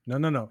ahead. No,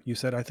 no, no. You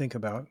said, "I think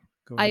about."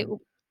 Go I ahead.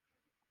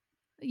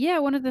 Yeah,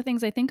 one of the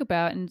things I think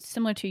about, and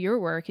similar to your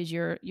work, is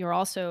you're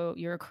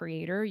a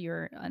creator,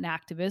 you're an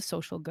activist,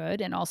 social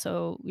good, and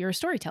also you're a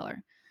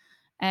storyteller.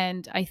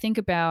 And I think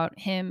about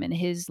him and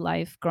his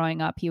life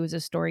growing up. He was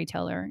a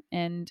storyteller,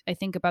 and I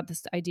think about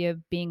this idea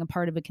of being a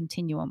part of a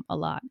continuum a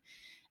lot.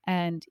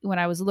 And when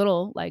I was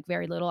little, like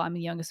very little, I'm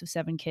the youngest of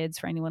 7 kids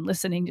for anyone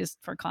listening,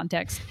 just for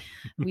context.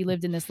 We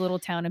lived in this little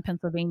town in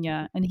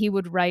Pennsylvania, and he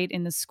would write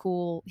in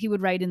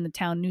the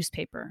town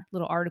newspaper,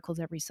 little articles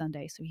every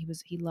Sunday. So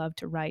he loved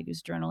to write, he was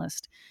a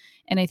journalist.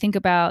 And I think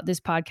about this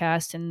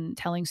podcast and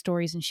telling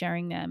stories and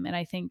sharing them, and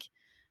I think,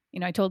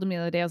 I told him the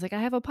other day, I was like,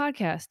 "I have a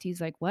podcast."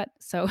 He's like, "What?"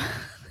 So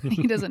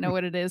he doesn't know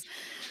what it is.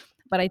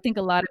 But I think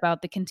a lot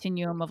about the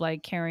continuum of,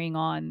 like, carrying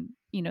on,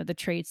 the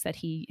traits that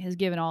he has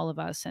given all of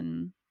us,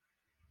 and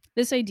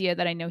this idea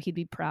that I know he'd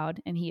be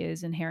proud, and he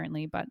is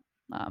inherently, but,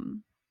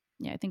 um,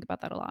 yeah, I think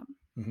about that a lot.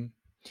 Mhm.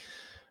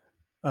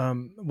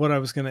 What I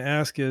was going to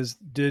ask is,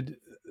 did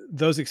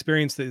those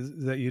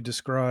experiences that you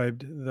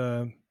described,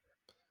 the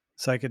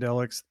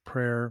psychedelics,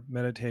 prayer,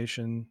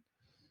 meditation,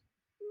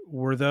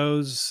 were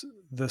those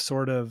the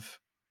sort of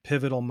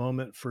pivotal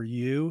moment for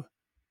you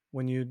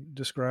when you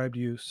described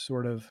you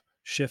sort of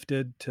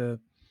shifted to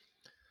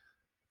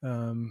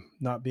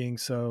not being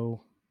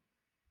so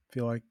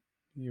feel like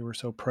you were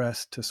so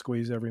pressed to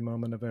squeeze every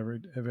moment of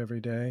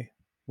every day?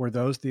 Were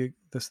those the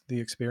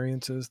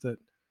experiences that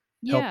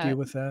helped Yeah, you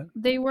with that?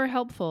 they were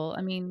helpful.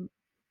 I mean,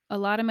 a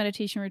lot of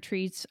meditation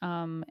retreats,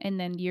 and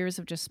then years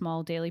of just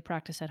small daily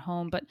practice at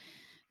home, but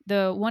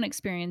the one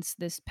experience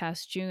this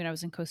past June, I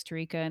was in Costa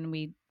Rica, and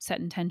we set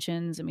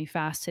intentions and we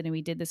fasted and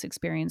we did this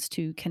experience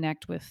to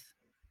connect with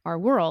our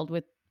world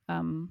with,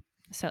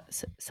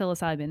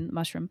 psilocybin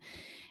mushroom.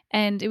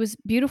 And it was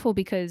beautiful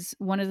because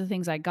one of the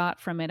things I got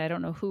from it, I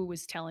don't know who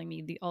was telling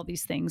me all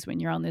these things when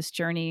you're on this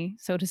journey,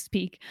 so to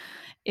speak,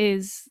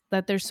 is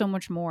that there's so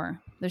much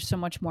more. There's so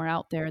much more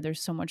out there.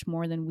 There's so much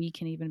more than we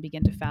can even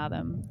begin to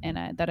fathom,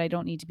 and that I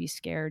don't need to be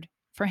scared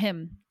for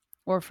him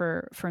or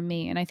for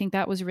me. And I think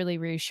that was really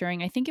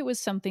reassuring. I think it was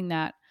something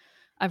that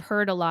I've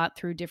heard a lot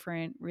through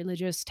different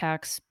religious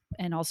texts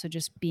and also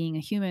just being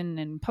a human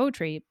and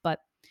poetry,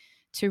 but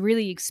to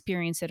really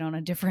experience it on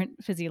a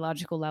different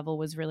physiological level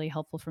was really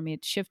helpful for me.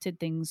 It shifted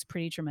things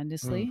pretty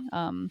Mm, tremendously.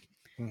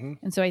 mhm.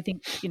 And so I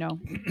think,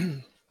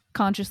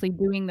 consciously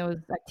doing those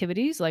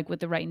activities, like with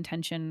the right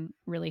intention,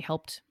 really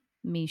helped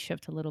me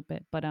shift a little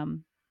bit. But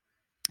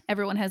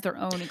everyone has their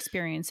own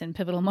experience and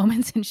pivotal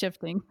moments in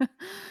shifting,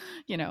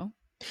 you know.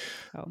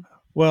 So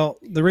Well,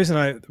 the reason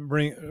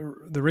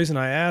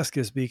I ask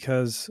is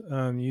because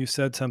you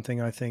said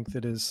something I think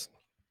that is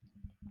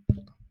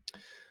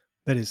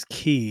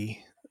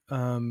key,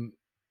 and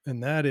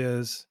that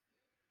is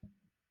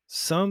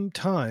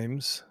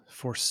sometimes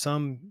for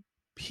some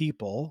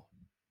people,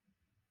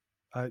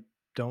 I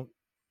don't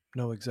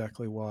know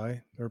exactly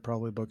why. There are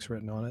probably books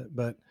written on it,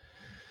 but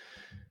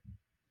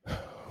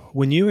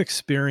when you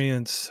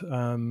experience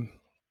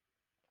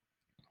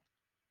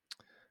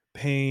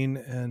pain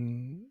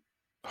and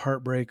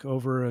heartbreak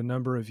over a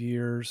number of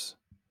years,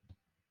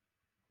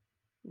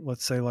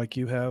 let's say like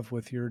you have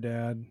with your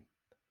dad,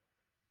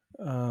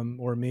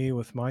 or me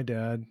with my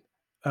dad,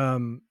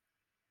 um,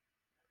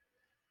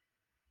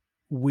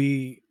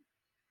 we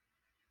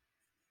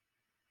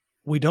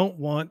we don't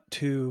want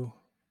to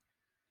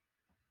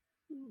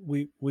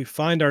we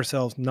find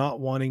ourselves not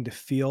wanting to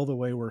feel the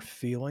way we're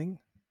feeling,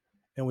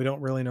 and we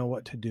don't really know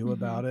what to do mhm,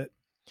 about it.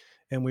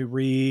 And we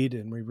read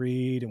and we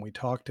read and we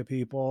talk to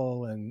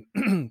people, and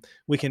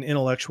we can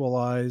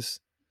intellectualize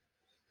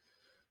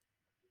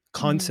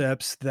mhm,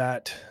 concepts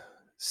that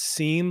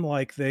seem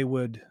like they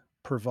would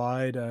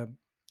provide a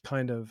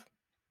kind of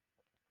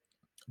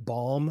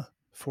balm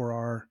for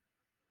our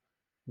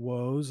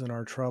woes and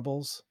our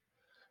troubles.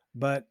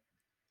 But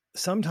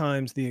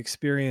sometimes the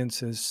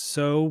experience is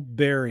so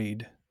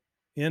buried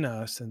in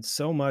us and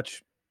so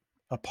much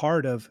a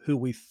part of who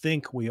we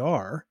think we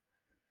are,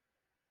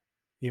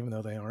 even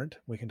though they aren't.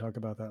 We can talk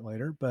about that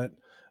later. But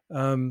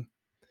um,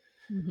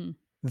 mhm,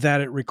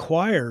 that it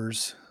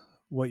requires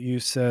what you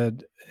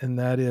said, and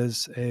that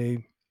is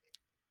a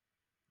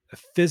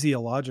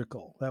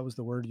physiological, that was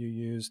the word you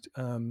used,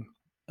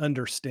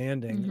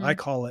 understanding. I mhm,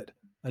 call it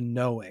a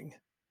knowing,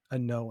 a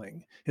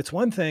knowing. It's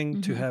one thing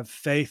to mhm, have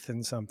faith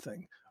in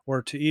something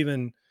or to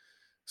even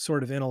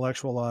sort of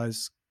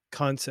intellectualize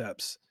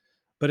concepts,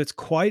 but it's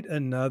quite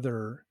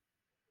another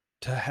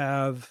to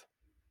have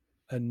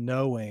a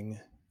knowing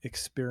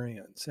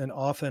experience. And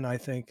often I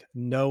think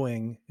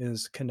knowing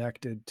is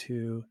connected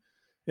to,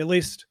 at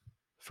least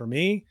for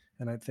me,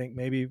 and I think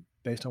maybe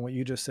based on what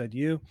you just said,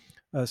 you,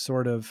 a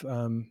sort of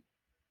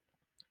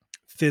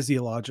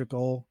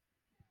physiological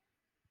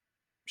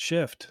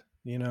shift,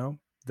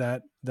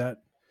 that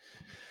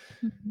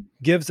mhm.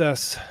 gives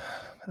us,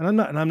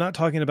 and I'm not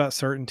talking about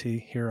certainty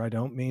here. I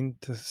don't mean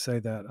to say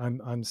that.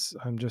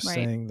 I'm just Right.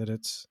 saying that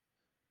it's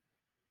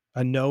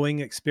a knowing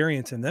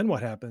experience. And then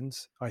what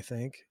happens, I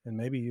think, and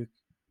maybe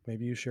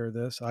you share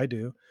this, I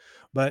do,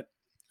 but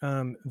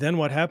then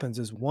what happens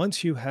is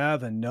once you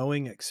have a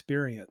knowing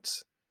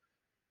experience,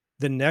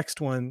 the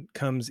next one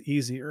comes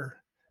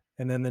easier,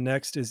 and then the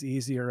next is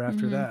easier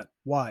after Mhm. that.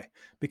 Why?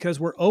 Because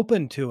we're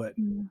open to it.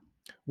 Mm,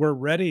 We're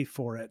ready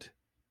for it,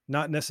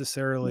 not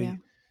yeah.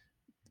 necessarily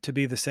to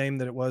be the same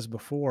that it was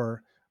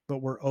before, but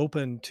we're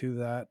open to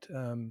that,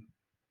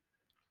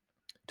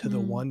 to the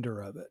Mm, wonder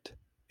of it.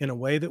 in a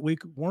way that we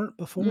weren't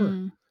before,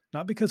 Mm.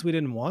 not because we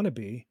didn't want to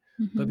be,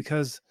 but Mhm.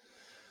 because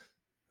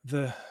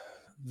the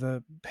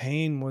the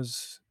pain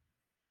was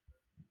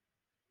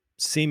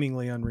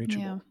seemingly Yeah.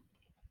 unreachable.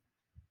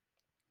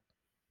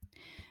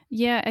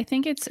 Yeah, I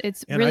think it's And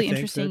I really think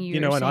interesting that, you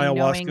you're know, an saying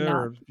knowing ayahuasca not.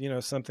 or, you know,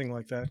 something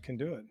like that can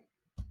do it.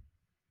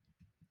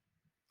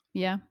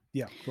 Yeah.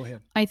 Yeah, go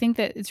ahead. I think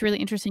that it's really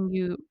interesting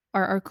you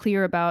are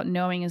clear about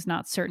knowing is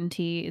not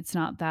certainty, it's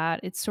not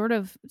that. It's sort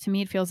of to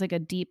me, it feels like a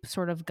deep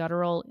sort of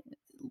guttural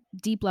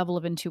deep level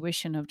of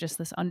intuition of just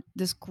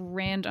this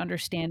grand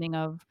understanding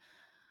of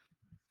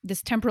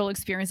this temporal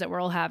experience that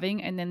we're all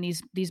having, and then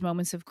these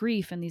moments of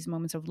grief and these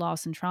moments of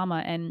loss and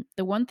trauma. And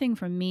the one thing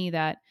for me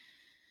that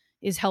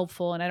is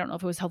helpful, and I don't know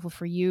if it was helpful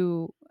for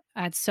you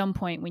at some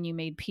point when you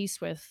made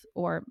peace with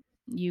or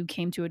you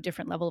came to a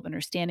different level of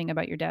understanding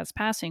about your dad's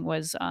passing,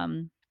 was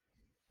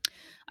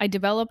I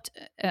developed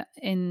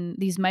in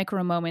these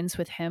micro moments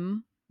with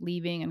him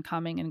leaving and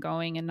coming and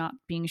going and not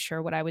being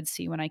sure what I would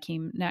see when I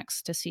came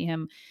next to see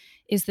him,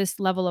 is this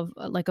level of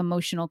like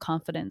emotional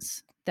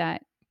confidence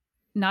that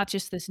not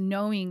just this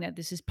knowing that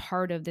this is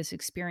part of this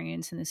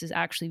experience and this is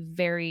actually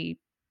very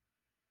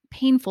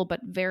painful,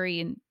 but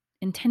very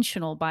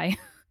intentional by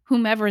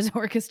whomever is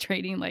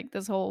orchestrating like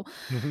this whole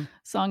Mhm.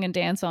 song and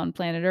dance on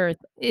planet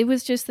Earth. It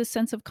was just this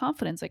sense of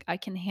confidence. Like I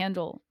can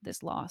handle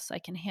this loss. I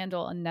can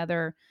handle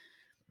another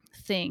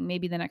thing.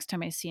 Maybe the next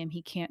time I see him,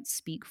 he can't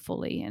speak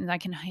fully, and I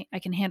can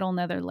handle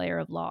another layer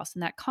of loss.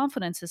 And that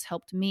confidence has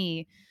helped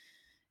me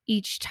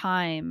each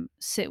time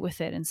sit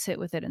with it and sit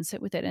with it and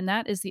sit with it. And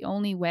that is the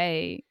only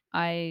way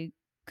I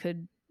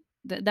could.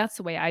 That's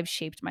the way I've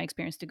shaped my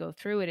experience to go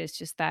through it. Is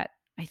just that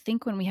I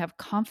think when we have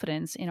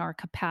confidence in our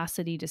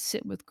capacity to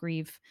sit with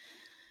grief,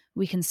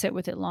 we can sit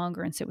with it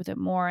longer and sit with it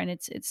more. And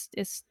it's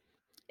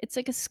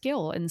like a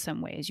skill in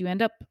some ways. You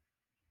end up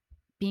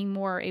being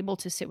more able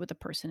to sit with a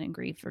person in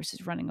grief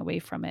versus running away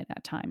from it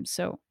at times.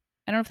 So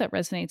I don't know if that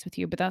resonates with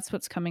you, but that's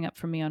what's coming up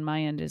for me on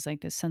my end is like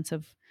this sense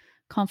of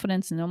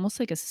confidence and almost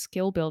like a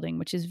skill building,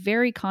 which is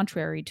very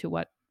contrary to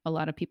what a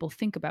lot of people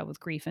think about with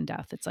grief and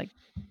death. It's like,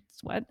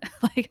 it's what?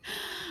 Like,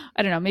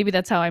 I don't know. Maybe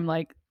that's how I'm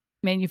like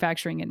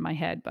manufacturing in my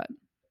head, but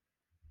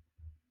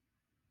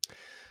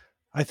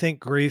I think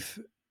grief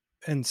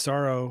and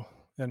sorrow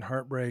and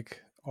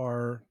heartbreak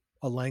are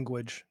a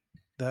language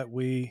that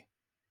we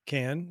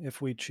can,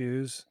 if we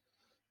choose,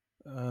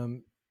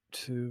 um,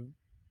 to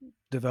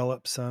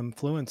develop some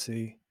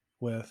fluency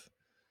with.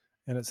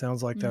 And it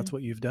sounds like mm, that's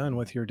what you've done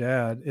with your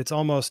dad. It's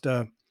almost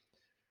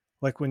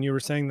like when you were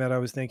saying that, I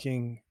was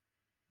thinking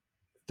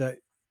that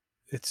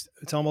it's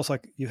almost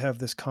like you have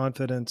this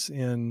confidence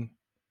in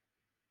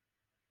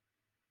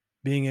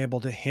being able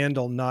to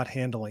handle not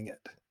handling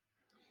it,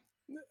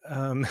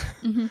 um,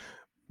 hmm,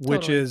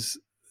 which totally. is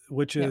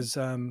which Yeah. is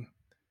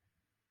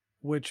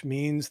which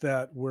means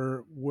that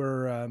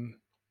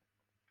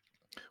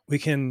we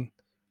can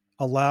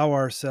allow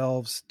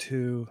ourselves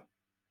to.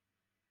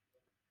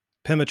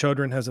 Pema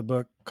Chodron has a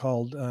book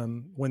called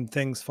 "When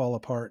Things Fall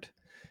Apart,"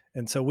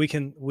 and so we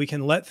can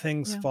let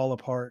things Yeah. fall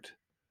apart,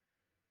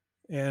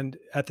 and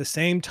at the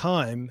same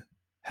time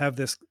have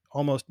this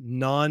almost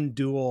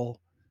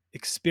non-dual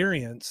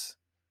experience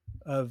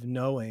of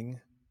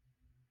knowing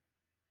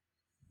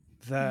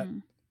that,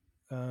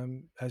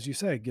 Mm, as you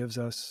say, gives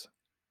us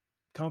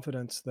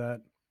confidence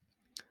that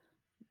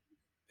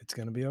it's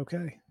going to be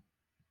okay.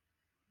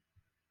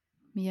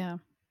 yeah.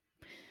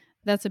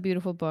 That's a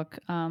beautiful book.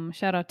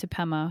 Shout out to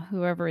Pema,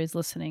 whoever is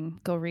listening,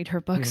 go read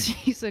her books. Mm,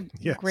 She's a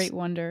yes, great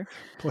wonder.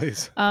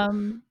 please.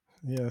 Um,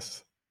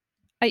 Yes.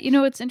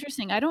 It's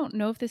interesting. I don't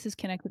know if this is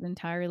connected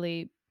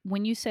entirely.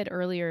 When you said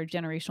earlier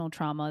generational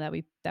trauma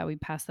that we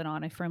pass that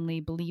on, I firmly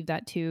believe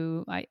that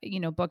too.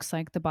 Books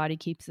like The Body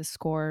Keeps the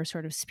Score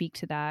sort of speak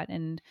to that,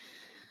 and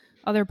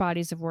other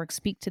bodies of work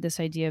speak to this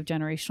idea of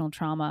generational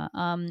trauma.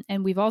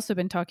 And we've also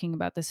been talking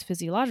about this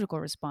physiological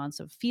response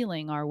of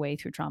feeling our way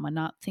through trauma,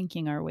 not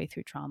thinking our way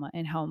through trauma,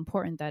 and how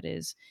important that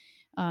is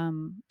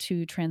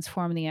to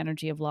transform the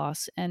energy of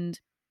loss. And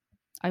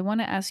I want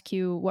to ask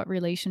you what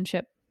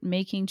relationship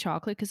making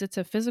chocolate, because it's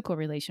a physical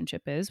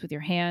relationship, is with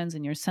your hands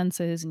and your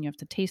senses, and you have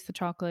to taste the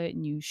chocolate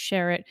and you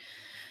share it.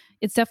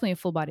 It's definitely a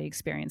full body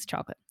experience,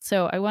 chocolate.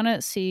 So I want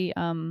to see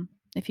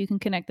if you can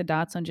connect the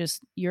dots on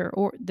just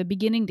the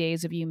beginning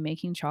days of you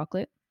making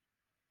chocolate.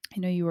 I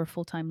know you were a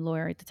full time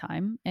lawyer at the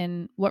time,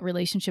 and what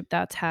relationship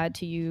that's had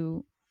to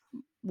you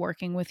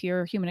working with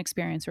your human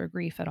experience or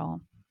grief at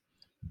all.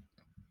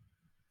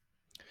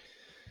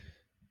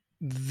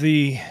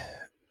 The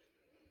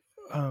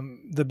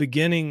the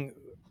beginning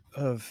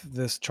of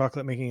this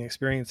chocolate making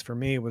experience for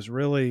me was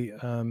really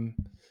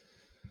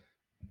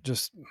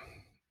just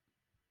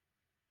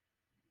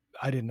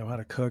I didn't know how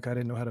to cook. I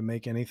didn't know how to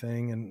make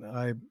anything, and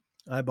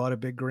I bought a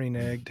big green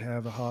egg to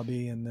have a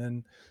hobby, and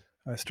then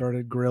I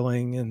started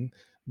grilling, and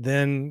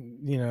then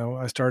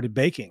I started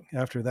baking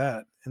after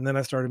that, and then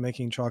I started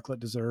making chocolate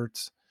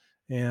desserts,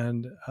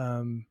 and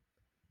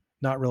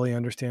not really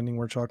understanding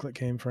where chocolate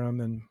came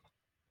from,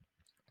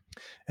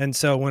 and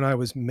so when I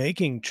was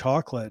making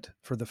chocolate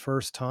for the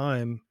first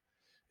time,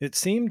 it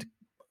seemed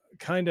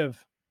kind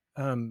of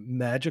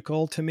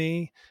magical to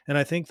me. And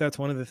I think that's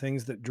one of the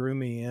things that drew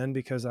me in,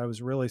 because I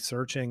was really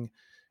searching.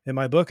 And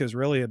my book is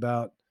really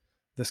about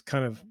this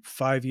kind of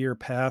 5 year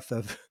path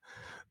of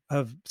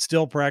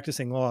still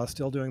practicing law,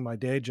 still doing my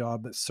day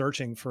job, but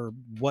searching for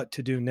what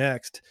to do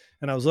next.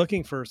 And I was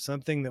looking for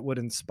something that would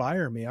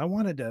inspire me. I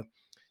wanted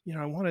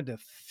to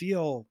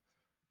feel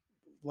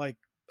like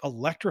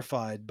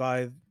electrified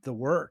by the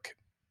work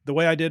the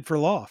way I did for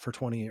law for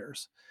 20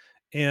 years.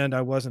 And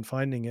I wasn't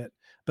finding it,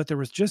 but there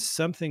was just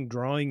something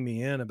drawing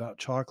me in about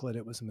chocolate.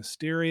 It was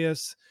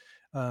mysterious.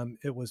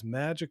 It was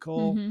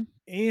magical. Mhm.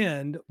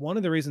 And one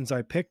of the reasons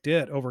I picked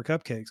it over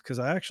cupcakes, because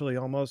I actually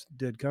almost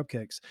did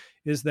cupcakes,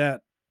 is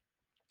that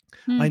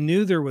I Mm.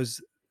 knew there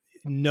was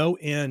no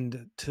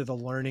end to the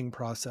learning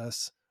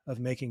process of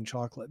making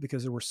chocolate,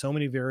 because there were so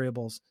many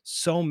variables,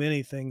 so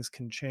many things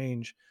can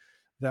change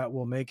that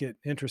will make it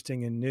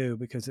interesting and new,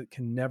 because it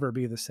can never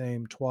be the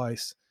same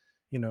twice.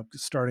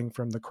 Starting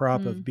from the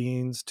crop of Mm.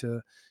 beans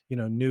to,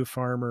 new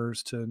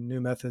farmers, to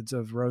new methods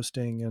of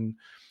roasting and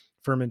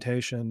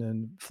fermentation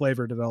and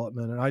flavor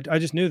development. And I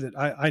just knew that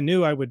I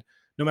knew I would,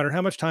 no matter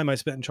how much time I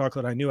spent in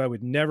chocolate, I knew I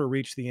would never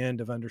reach the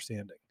end of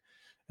understanding.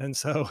 And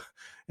so,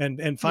 and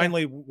Yeah.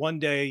 finally one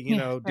day,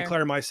 Yeah, fair.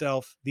 declare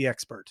myself the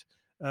expert.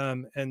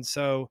 And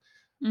so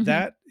Mhm.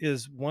 that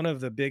is one of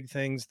the big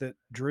things that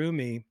drew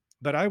me.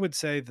 But I would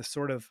say the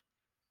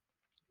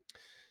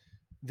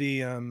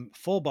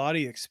full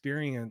body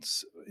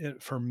experience,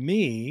 for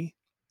me,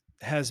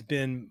 has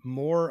been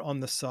more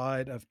on the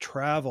side of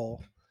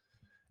travel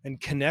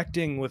and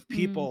connecting with Mm.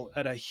 people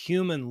at a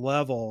human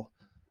level,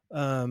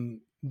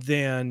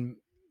 than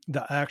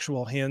the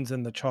actual hands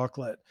in the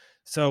chocolate.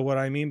 So what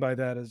I mean by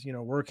that is,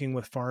 working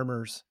with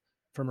farmers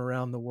from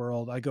around the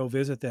world. I go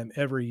visit them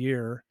every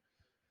year.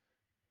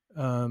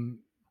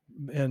 Um,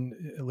 and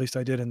at least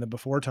I did in the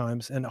before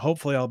times. And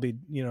hopefully I'll be,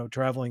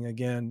 traveling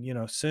again,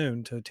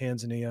 soon, to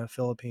Tanzania,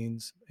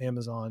 Philippines,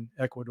 Amazon,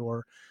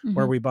 Ecuador,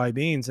 where Mhm. we buy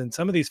beans. And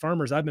some of these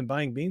farmers I've been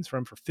buying beans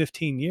from for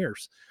 15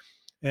 years.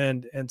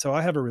 And so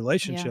I have a Yeah.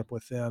 relationship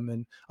with them,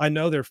 and I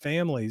know their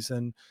families,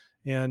 and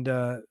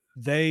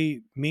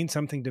they mean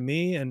something to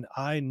me, and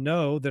I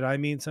know that I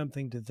mean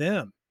something to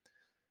them.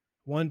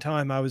 One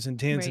time I was in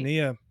Right.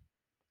 Tanzania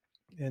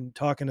and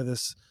talking to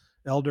this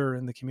elder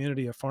in the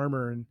community, a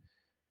farmer, and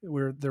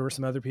there were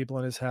some other people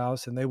in his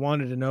house, and they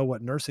wanted to know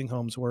what nursing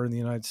homes were in the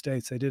United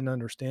States. They didn't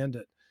understand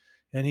it.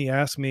 And he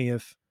asked me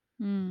if,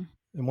 Mm.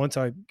 and once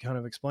I kind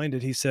of explained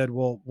it, he said,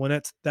 "Well, when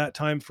it's that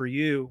time for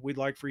you, we'd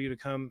like for you to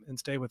come and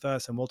stay with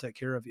us, and we'll take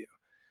care of you."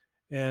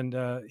 And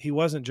he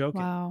wasn't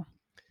joking. Wow.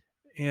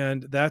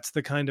 And that's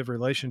the kind of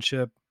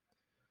relationship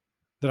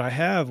that I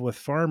have with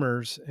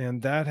farmers,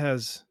 and that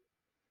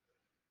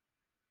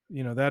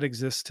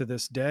exists to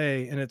this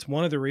day. And it's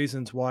one of the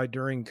reasons why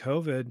during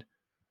COVID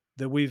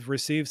that we've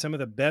received some of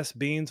the best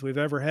beans we've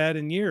ever had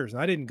in years.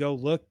 I didn't go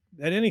look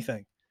at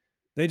anything.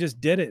 They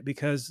just did it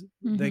because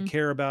they Mhm.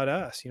 care about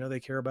us. They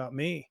care about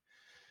me.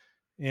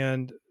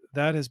 And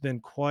that has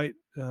been quite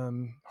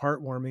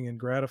heartwarming and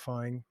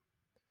gratifying.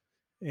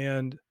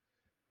 And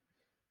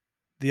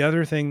the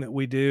other thing that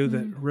we do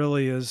that Mm.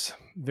 really is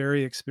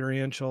very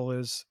experiential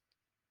is,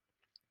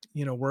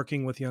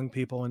 working with young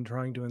people and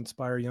trying to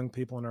inspire young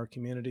people in our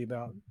community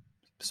about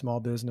small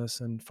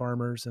business and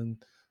farmers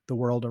and the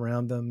world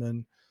around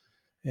them.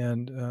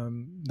 And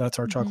that's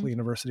our Mhm. Chocolate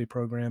University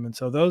program. And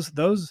so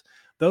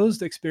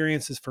those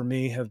experiences for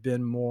me have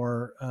been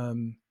more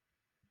um,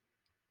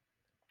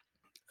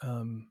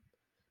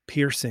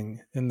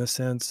 piercing in the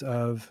sense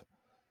of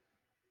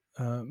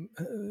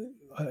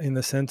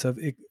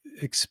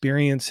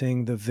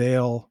experiencing the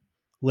veil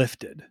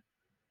lifted,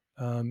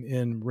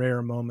 in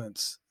rare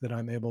moments that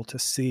I'm able to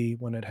see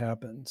when it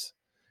happens.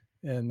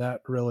 And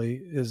that really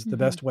is the Mhm.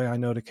 best way I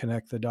know to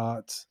connect the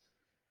dots,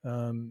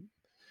 um,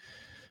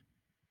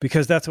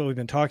 because that's what we've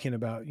been talking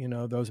about.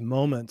 Those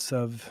moments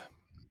of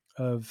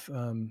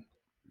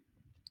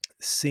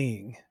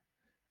seeing,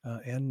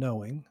 and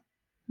knowing,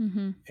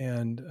 Mhm.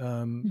 and I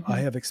Mhm.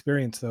 have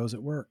experienced those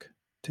at work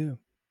too.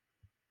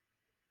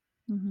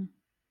 Mhm.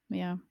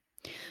 Yeah.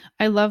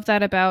 I love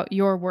that about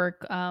your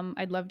work.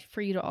 I'd love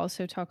for you to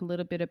also talk a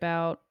little bit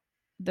about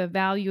the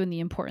value and the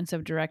importance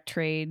of direct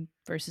trade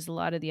versus a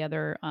lot of the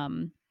other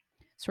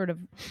sort of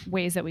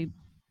ways that we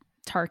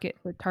target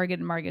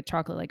and market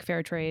chocolate, like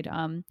fair trade.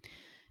 Can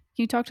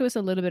you talk to us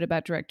a little bit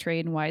about direct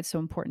trade and why it's so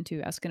important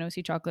to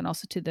Eskinosi chocolate and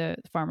also to the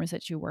farmers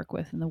that you work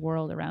with in the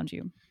world around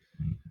you?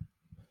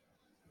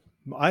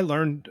 I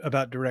learned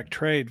about direct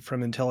trade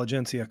from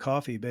Intelligentsia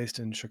Coffee, based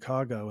in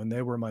Chicago, and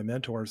they were my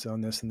mentors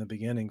on this in the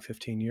beginning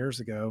 15 years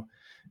ago.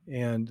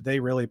 And they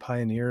really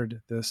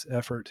pioneered this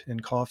effort in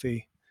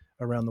coffee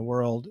around the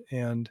world.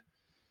 And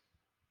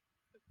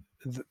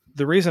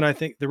the reason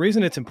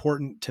it's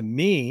important to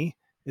me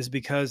is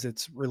because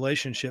it's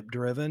relationship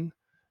driven,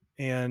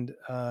 and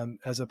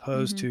as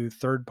opposed Mhm. to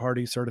third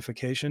party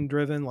certification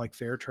driven like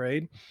fair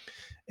trade.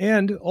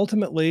 And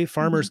ultimately,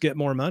 farmers Mhm. get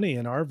more money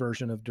in our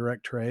version of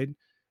direct trade.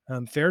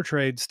 Fair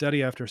trade,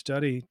 study after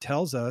study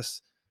tells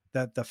us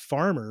that the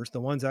farmers, the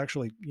ones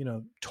actually,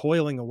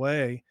 toiling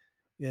away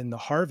in the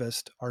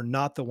harvest are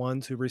not the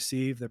ones who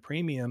receive the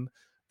premium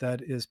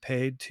that is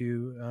paid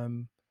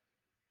to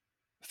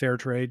fair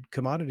trade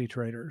commodity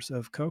traders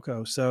of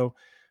cocoa. So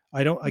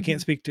I can't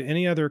Mhm. speak to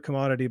any other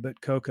commodity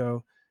but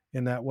cocoa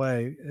in that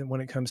way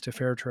when it comes to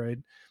fair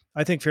trade.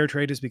 I think fair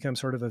trade has become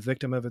sort of a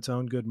victim of its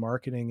own good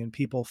marketing, and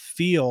people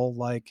feel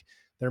like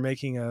they're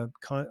making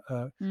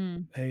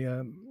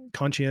Mm.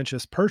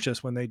 conscientious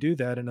purchase when they do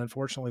that. And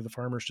unfortunately, the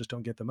farmers just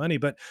don't get the money.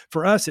 But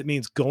for us, it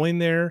means going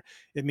there.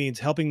 It means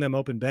helping them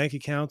open bank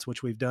accounts,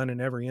 which we've done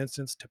in every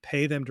instance to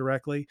pay them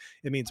directly.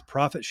 It means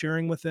profit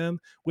sharing with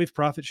them. We've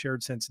profit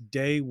shared since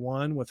day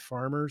one with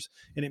farmers.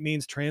 And it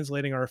means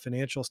translating our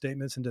financial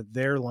statements into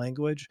their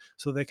language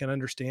so they can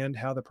understand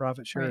how the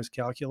profit share Right. is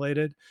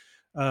calculated.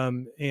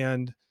 Um,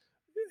 and,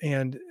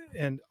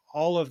 and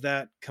all of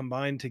that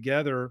combined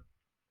together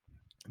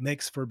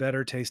makes for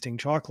better tasting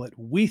chocolate,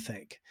 we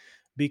think,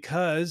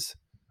 because,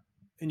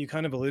 and you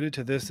kind of alluded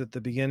to this at the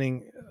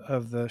beginning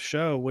of the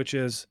show, which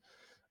is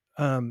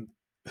um,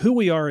 who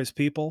we are as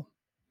people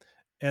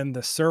and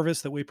the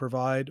service that we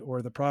provide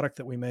or the product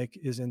that we make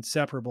is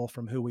inseparable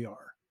from who we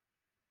are.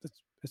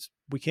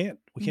 We can't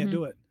Mhm.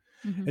 do it.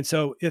 Mhm. And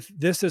so if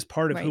this is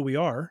part of who Right. we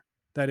are,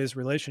 that is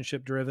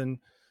relationship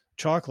driven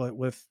chocolate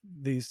with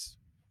these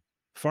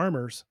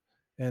farmers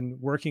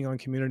and working on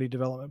community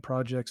development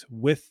projects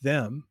with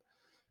them,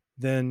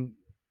 then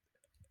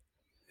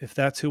if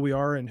that's who we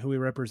are and who we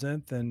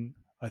represent, then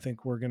I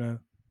think we're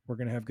gonna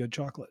have good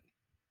chocolate.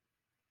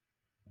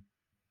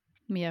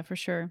 Yeah, for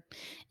sure.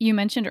 You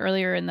mentioned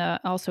earlier in the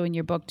also in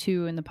your book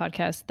too in the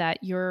podcast that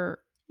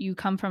you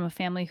come from a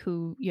family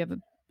who you have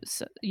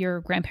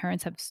your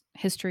grandparents have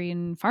history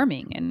in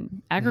farming and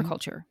Mhm.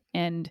 agriculture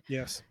and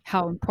Yes.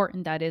 how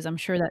important that is. I'm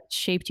sure that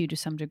shaped you to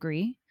some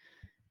degree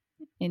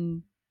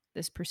in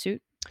this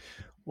pursuit.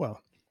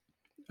 Well,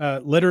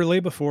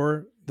 literally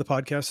before the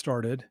podcast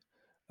started,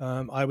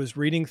 I was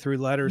reading through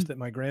letters Mhm. that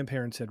my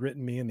grandparents had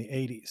written me in the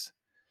 '80s,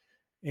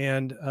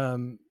 and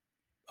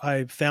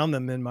I found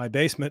them in my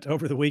basement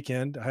over the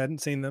weekend. I hadn't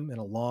seen them in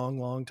a long,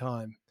 long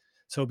time.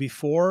 So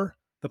before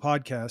the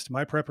podcast,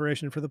 my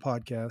preparation for the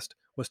podcast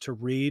was to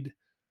read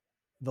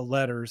the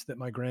letters that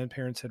my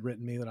grandparents had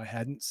written me that I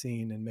hadn't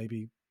seen in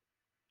maybe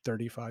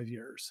 35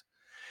 years.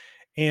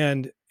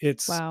 And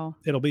Wow.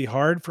 it'll be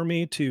hard for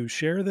me to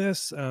share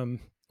this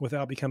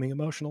without becoming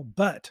emotional,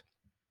 but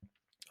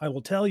I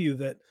will tell you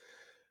that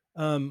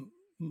um,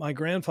 my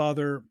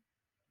grandfather,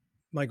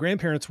 my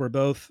grandparents were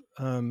both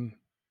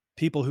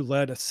people who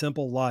led a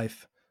simple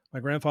life. My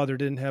grandfather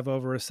didn't have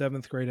over a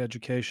seventh grade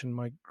education.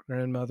 My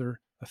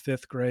grandmother a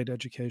fifth grade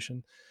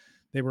education.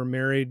 They were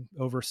married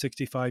over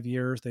 65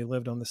 years. They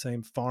lived on the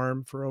same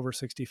farm for over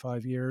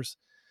 65 years.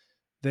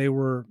 They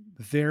were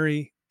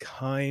very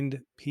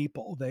kind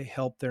people. They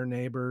helped their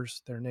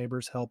neighbors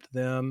helped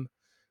them,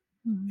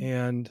 Mhm.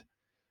 and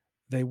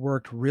they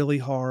worked really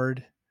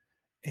hard.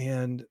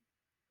 And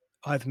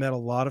I've met a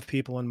lot of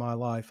people in my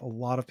life, a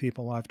lot of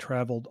people. I've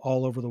traveled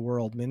all over the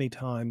world many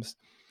times,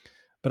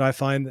 but I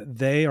find that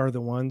they are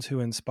the ones who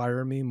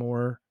inspire me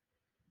more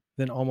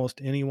than almost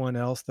anyone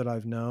else that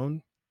I've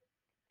known,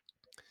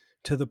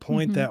 to the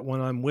point Mhm. that when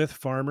I'm with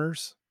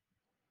farmers,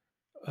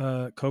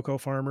 cocoa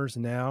farmers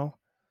now,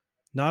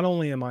 not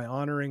only am I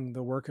honoring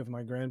the work of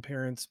my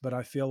grandparents, but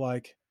I feel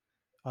like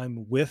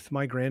I'm with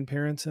my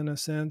grandparents in a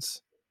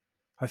sense.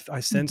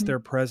 I sense Mhm. their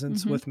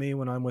presence Mhm. with me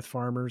when I'm with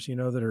farmers,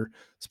 that are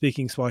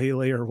speaking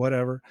Swahili or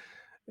whatever.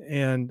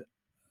 And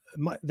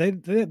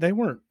they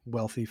weren't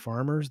wealthy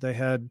farmers. They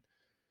had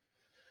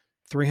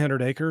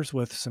 300 acres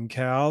with some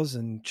cows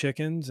and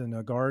chickens and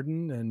a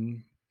garden,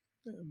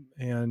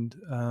 and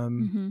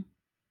Mhm.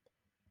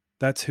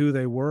 that's who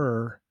they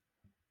were.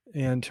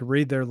 And to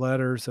read their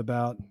letters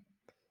about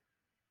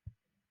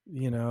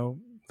you know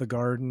the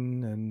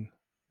garden and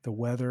the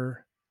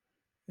weather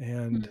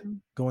and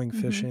Mhm. going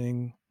Mhm.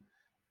 fishing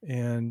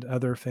and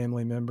other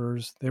family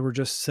members, they were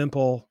just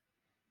simple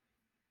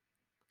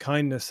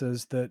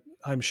kindnesses that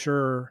I'm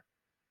sure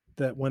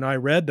that when I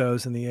read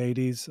those in the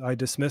 '80s, I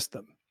dismissed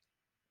them.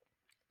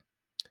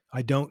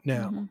 I don't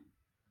now. Mhm.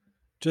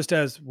 Just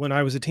as when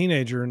I was a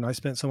teenager and I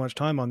spent so much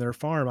time on their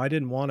farm, I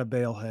didn't want to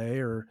bale hay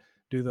or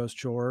do those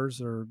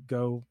chores or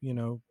go,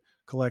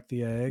 collect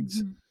the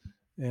eggs Mhm.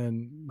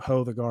 and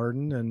hoe the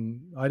garden.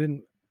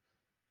 And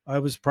I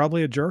was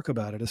probably a jerk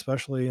about it,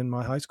 especially in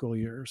my high school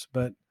years.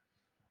 But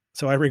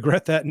so I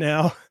regret that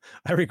now.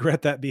 I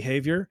regret that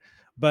behavior.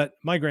 But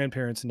my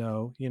grandparents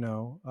know,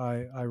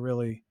 I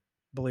really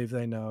believe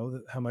they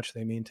know how much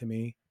they mean to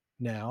me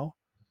now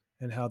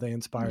and how they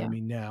inspire Yeah.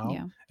 me now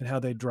Yeah. and how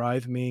they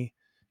drive me,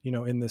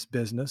 in this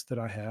business that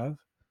I have.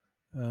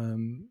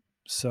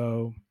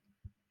 So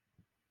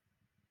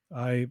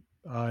I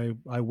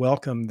I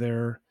welcome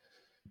their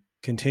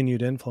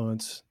continued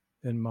influence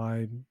in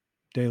my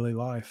daily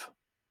life.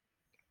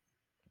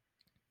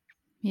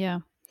 Yeah.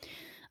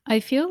 I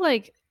feel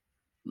like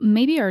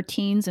maybe our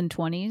teens and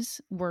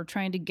 20s, we're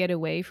trying to get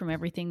away from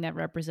everything that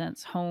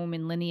represents home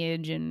and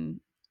lineage and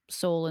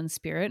soul and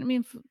spirit. I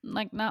mean,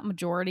 like not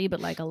majority, but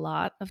like a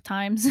lot of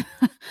times.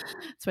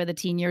 That's why the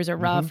teen years are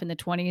Hmm. rough, and the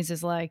 20s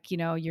is like,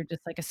 you're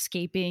just like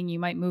escaping. You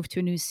might move to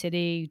a new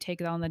city, you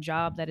take on the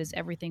job that is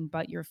everything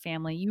but your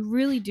family. You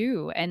really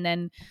do. And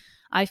then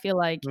I feel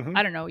like, Hmm.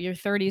 I don't know, your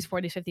 30s,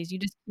 40s, 50s, you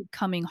just keep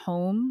coming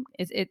home.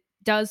 It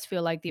does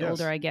feel like the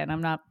older Yes. I get,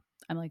 I'm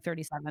like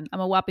 37. I'm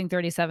a whopping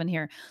 37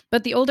 here.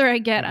 But the older I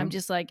get, I'm Hmm.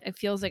 just like, it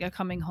feels like a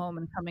coming home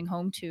and coming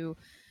home to,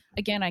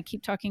 again, I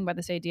keep talking about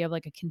this idea of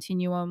like a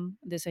continuum,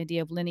 this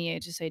idea of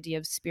lineage, this idea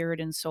of spirit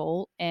and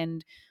soul.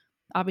 And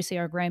obviously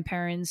our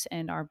grandparents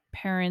and our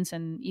parents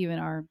and even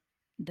our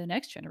the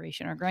next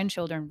generation, our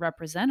grandchildren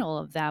represent all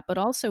of that, but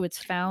also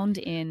it's found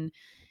in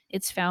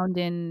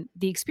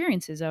the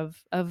experiences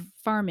of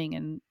farming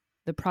and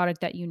the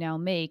product that you now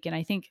make. And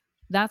I think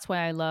that's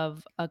why I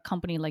love a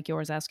company like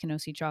yours,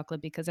 Askinosie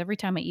Chocolate, because every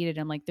time I eat it,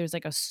 I'm like, there's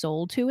like a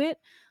soul to it.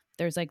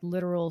 There's like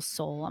literal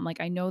soul. I'm like,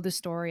 I know the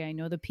story, I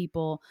know the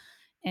people.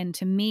 And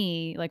to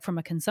me, like from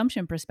a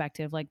consumption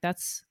perspective, like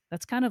that's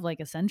kind of like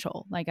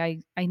essential. Like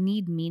I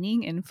need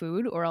meaning in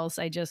food, or else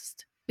I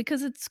just,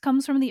 because it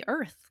comes from the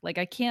earth. Like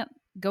I can't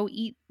go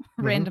eat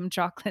Hmm. random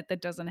chocolate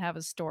that doesn't have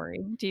a story.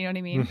 Do you know what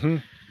I mean? Hmm.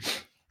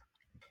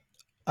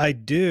 I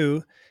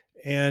do.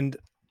 And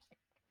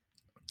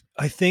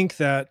I think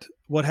that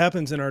what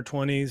happens in our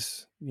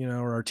 20s,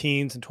 or our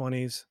teens and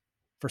 20s,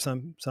 for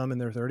some in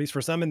their 30s,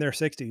 for some in their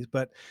 60s,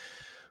 but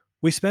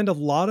we spend a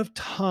lot of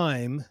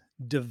time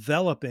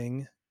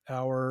developing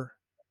our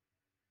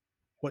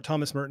what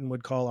Thomas Merton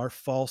would call our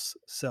false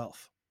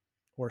self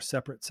or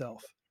separate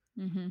self.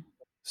 Mhm.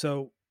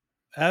 So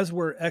as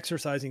we're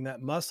exercising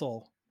that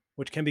muscle,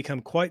 which can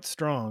become quite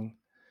strong,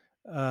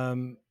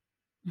 um,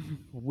 Mhm.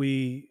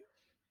 we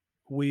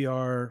we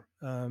are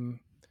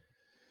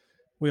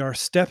we are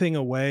stepping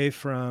away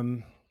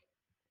from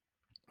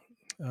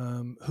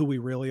who we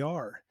really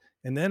are.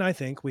 And then I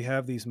think we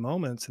have these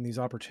moments and these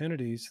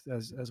opportunities,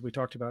 as we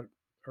talked about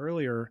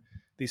earlier,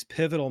 these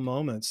pivotal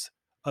moments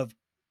of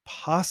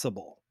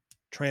possible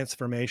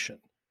transformation.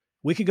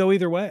 We could go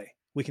either way.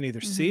 We can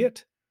either see Mhm.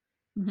 it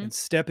Mhm. and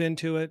step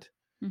into it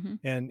Mhm.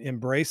 and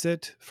embrace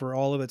it for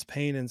all of its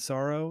pain and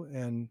sorrow,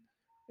 and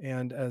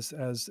as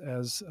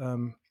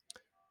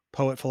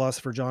poet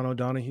philosopher John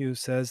O'Donohue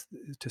says,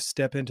 to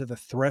step into the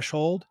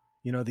threshold,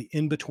 the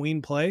in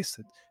between place.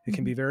 It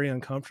can Mhm. be very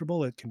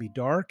uncomfortable. It can be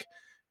dark.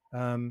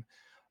 Um,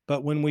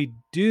 but when we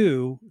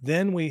do,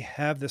 then we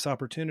have this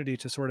opportunity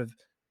to sort of,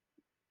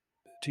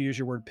 to use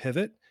your word,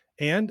 pivot.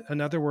 And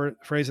another word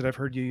phrase that I've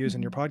heard you use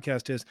in your Mhm.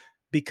 podcast is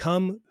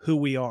become who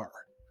we are.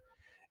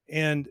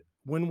 And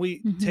when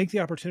we Mhm. take the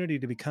opportunity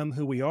to become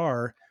who we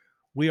are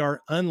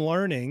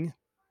unlearning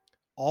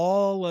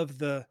all of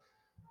the,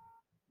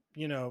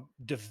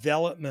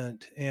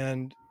 development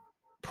and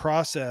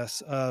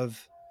process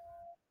of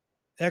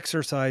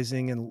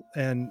exercising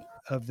and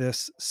of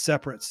this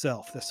separate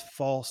self, this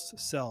false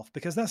self,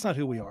 because that's not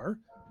who we are.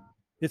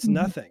 It's Mhm.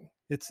 nothing.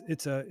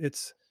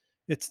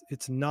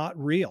 It's not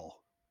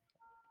real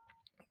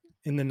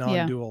in the Yeah.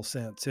 non-dual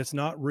sense. It's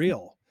not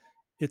real.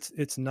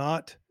 It's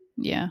not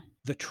Yeah.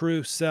 the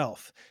true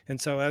self. And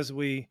so as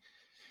we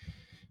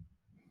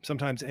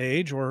sometimes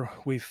age, or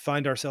we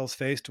find ourselves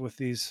faced with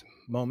these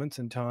moments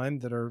in time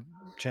that are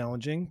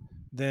challenging,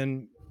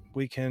 then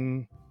we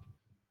can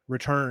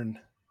return,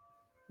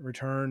 and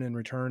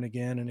return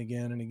again and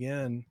again and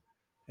again,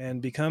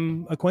 and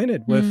become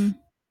acquainted with Mm.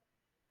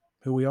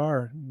 who we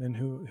are and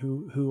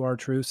who our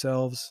true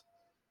selves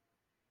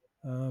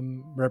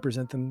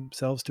represent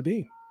themselves to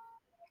be.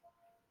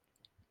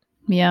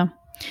 Yeah.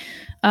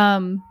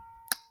 Um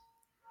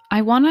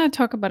I want to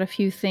talk about a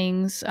few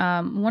things.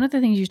 One of the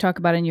things you talk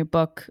about in your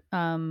book,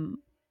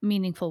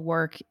 Meaningful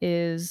Work,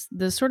 is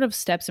the sort of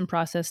steps and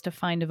process to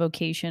find a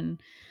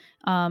vocation,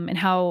 and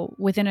how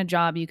within a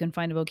job you can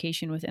find a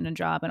vocation within a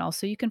job, and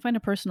also you can find a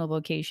personal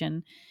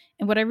vocation.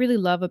 And what I really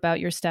love about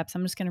your steps,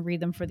 I'm just going to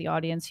read them for the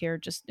audience here,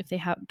 just if they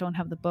don't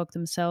have the book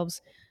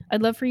themselves.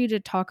 I'd love for you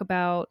to talk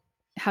about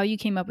how you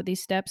came up with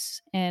these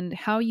steps and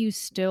how you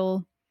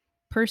still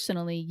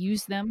personally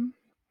use them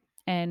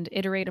and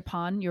iterate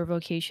upon your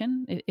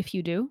vocation, if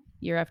you do,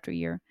 year after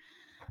year.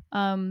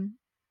 Um,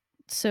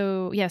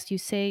 so, yes, you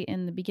say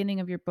in the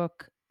beginning of your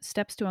book,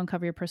 steps to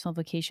uncover your personal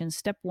vocation.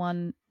 Step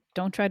one,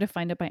 don't try to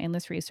find it by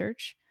endless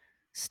research.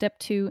 Step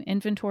two,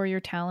 inventory your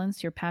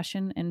talents, your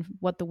passion, and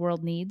what the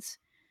world needs.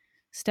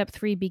 Step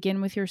three, begin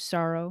with your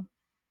sorrow.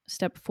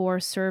 Step four,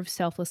 serve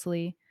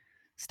selflessly.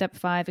 Step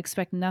five,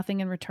 expect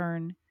nothing in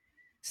return.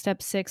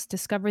 Step six,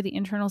 discover the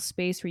internal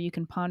space where you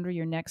can ponder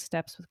your next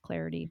steps with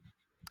clarity.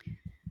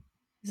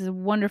 This is a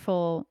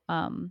wonderful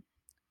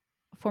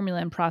formula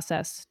and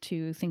process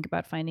to think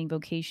about finding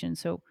vocation.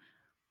 So,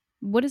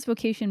 what does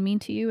vocation mean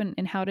to you,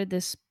 and how did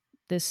this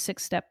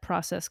 6 step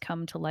process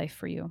come to life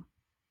for you?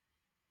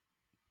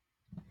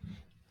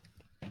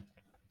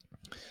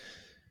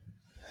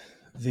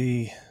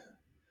 The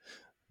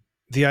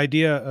the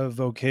idea of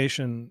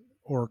vocation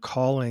or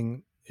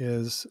calling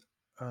is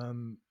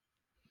um,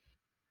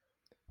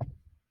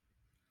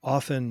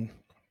 often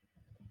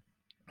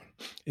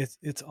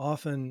It's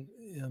often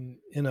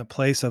in a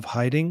place of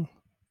hiding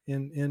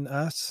in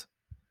us,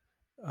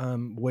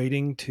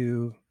 waiting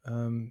to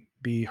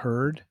be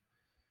heard.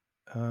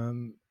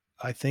 Um,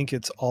 I think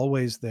it's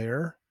always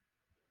there.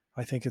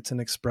 I think it's an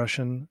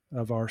expression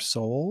of our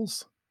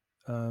souls,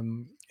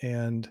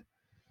 and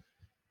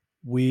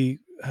we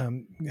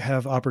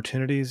have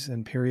opportunities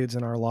and periods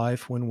in our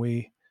life when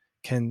we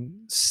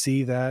can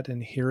see that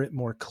and hear it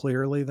more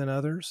clearly than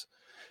others.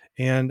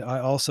 And I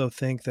also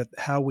think that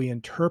how we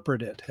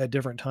interpret it at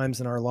different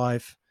times in our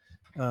life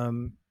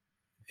um,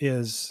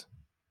 is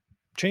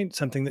change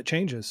something that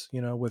changes,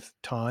 with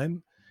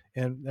time.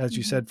 And as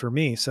you Hmm. said, for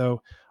me,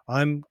 so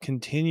I'm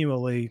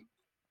continually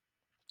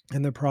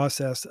in the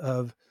process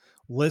of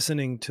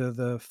listening to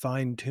the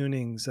fine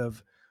tunings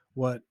of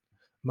what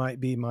might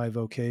be my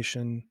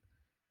vocation,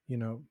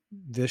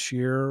 this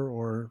year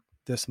or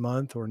this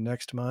month or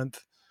next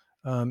month,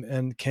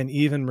 and can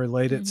even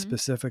relate it Hmm.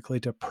 specifically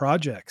to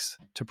projects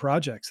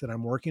that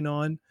I'm working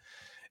on.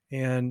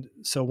 And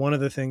so one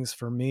of the things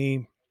for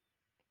me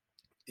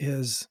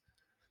is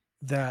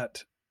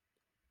that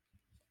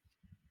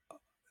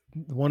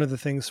one of the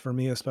things for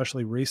me,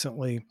 especially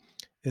recently,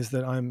 is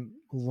that I'm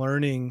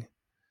learning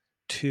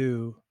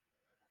to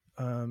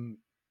um,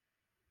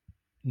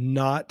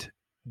 not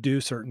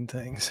do certain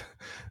things.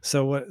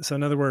 So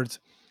in other words,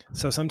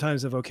 so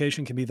sometimes a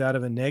vocation can be that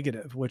of a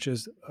negative, which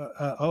is,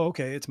 oh,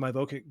 okay, it's my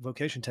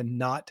vocation to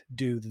not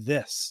do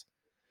this,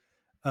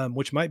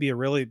 which might be a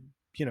really,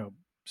 you know,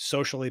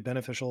 socially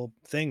beneficial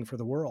thing for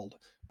the world,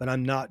 but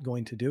I'm not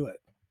going to do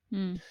it.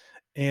 Mm.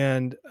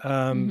 And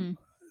Hmm.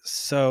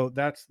 so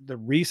that's the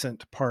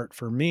recent part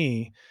for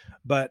me.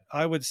 But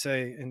I would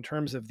say, in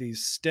terms of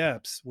these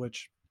steps,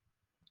 which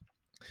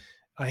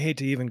I hate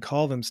to even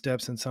call them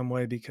steps in some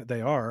way because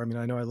they are. I mean,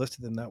 I know I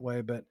listed them that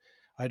way, but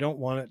I don't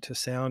want it to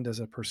sound as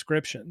a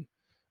prescription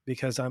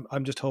because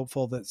I'm just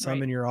hopeful that some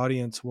Right. in your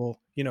audience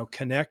will,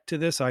 connect to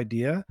this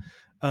idea.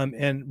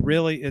 And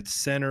really, it's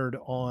centered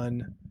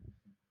on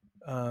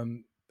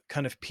um,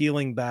 kind of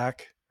peeling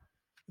back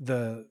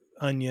the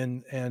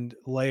onion and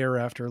layer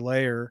after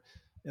layer.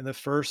 And the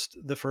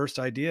first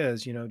idea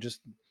is,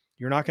 just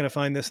you're not going to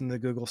find this in the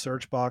Google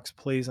search box.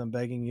 Please, I'm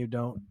begging you,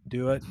 don't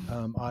do it.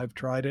 I've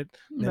tried it.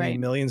 Many Right.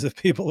 millions of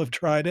people have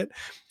tried it.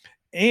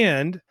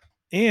 And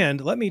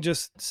and let me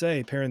just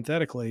say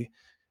parenthetically,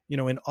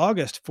 in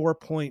August,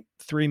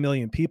 4.3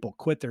 million people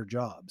quit their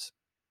jobs.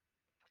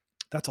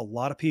 That's a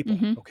lot of people,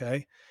 Hmm.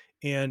 okay?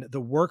 And the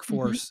Hmm.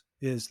 workforce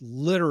is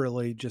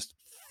literally just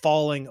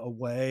falling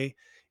away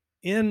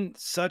in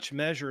such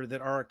measure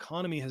that our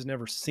economy has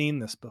never seen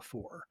this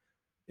before.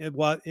 At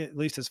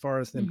least as far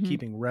as them Hmm.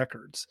 keeping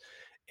records.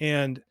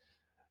 And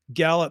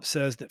Gallup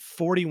says that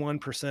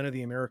 41% of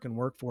the American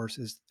workforce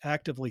is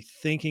actively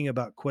thinking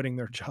about quitting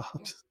their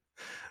jobs.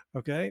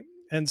 Okay.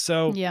 And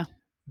so Yeah.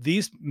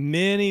 these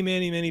many,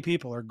 many, many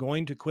people are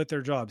going to quit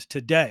their jobs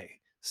today.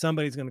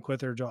 Somebody's going to quit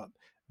their job.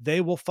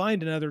 They will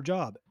find another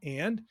job,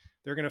 and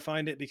they're going to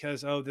find it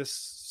because, oh,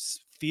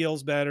 this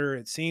feels better.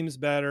 It seems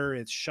better.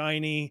 It's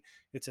shiny.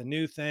 It's a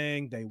new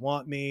thing. They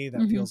want me.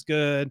 That Hmm. feels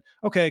good.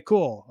 Okay,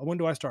 cool. When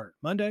do I start?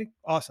 Monday?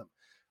 Awesome.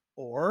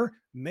 Or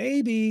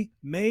maybe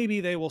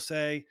they will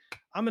say,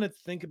 I'm going to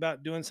think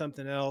about doing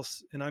something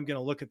else, and I'm going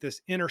to look at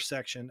this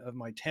intersection of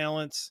my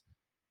talents.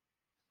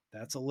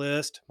 That's a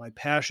list. My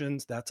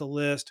passions, that's a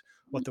list.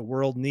 What the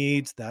world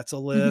needs, that's a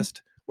Hmm.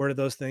 list. Where do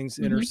those things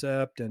Hmm.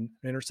 intersect,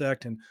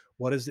 and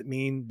what does it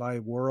mean by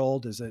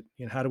world? Is it,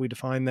 how do we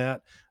define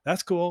that?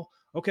 That's cool.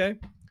 Okay.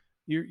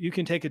 You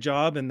can take a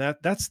job, and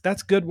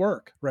that's good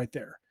work right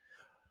there.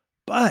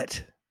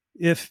 But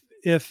if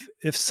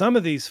some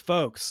of these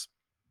folks,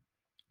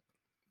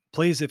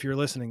 please, if you're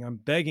listening, I'm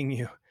begging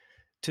you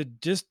to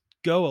just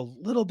go a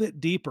little bit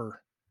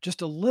deeper,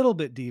 just a little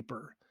bit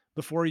deeper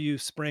before you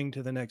spring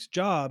to the next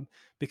job.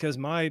 Because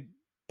my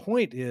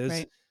point is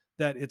Right.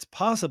 that it's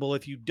possible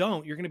if you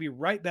don't, you're going to be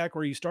right back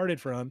where you started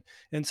from.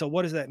 And so,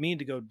 what does that mean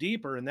to go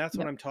deeper? And that's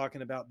what Yep. I'm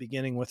talking about,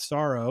 beginning with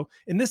sorrow.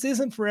 And this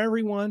isn't for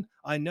everyone.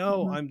 I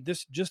know Hmm. I'm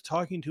just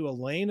talking to a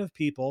lane of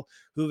people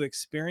who've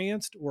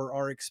experienced or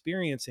are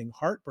experiencing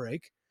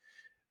heartbreak.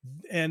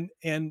 And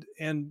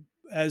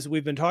as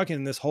we've been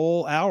talking this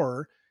whole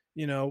hour,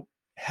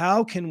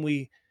 how can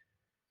we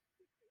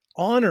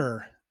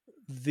honor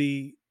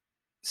the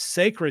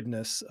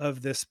sacredness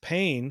of this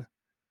pain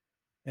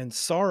and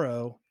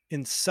sorrow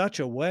in such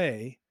a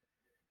way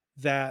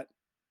that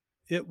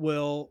it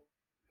will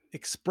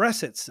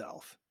express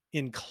itself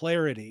in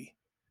clarity,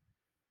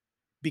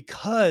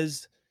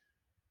 because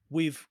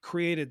we've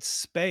created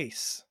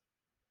space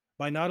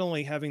by not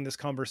only having this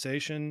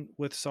conversation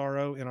with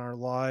sorrow in our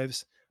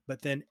lives,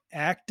 but then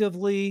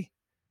actively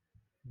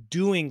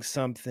doing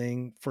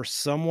something for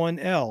someone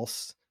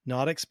else,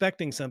 not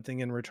expecting something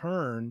in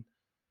return,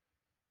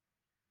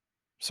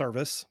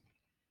 service.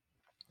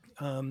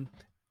 Um,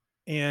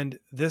 And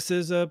this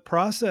is a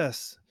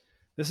process.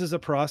 This is a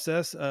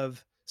process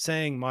of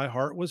saying, my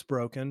heart was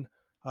broken.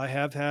 I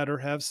have had or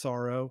have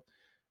sorrow.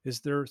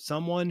 Is there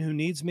someone who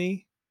needs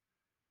me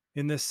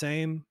in this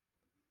same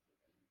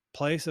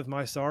place of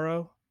my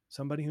sorrow?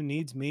 somebody who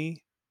needs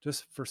me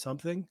just for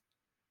something?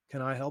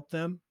 Can I help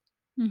them?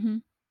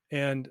 Mhm.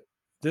 And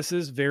this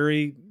is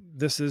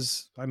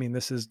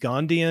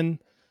Gandhian,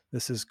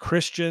 this is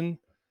Christian,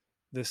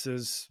 this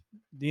is,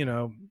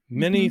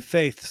 many Mhm.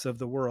 faiths of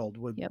the world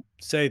would Yep.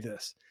 say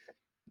this.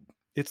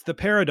 It's the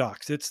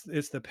paradox. It's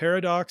the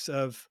paradox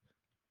of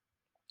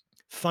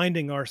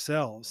finding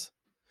ourselves.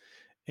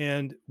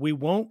 And we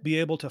won't be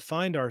able to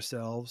find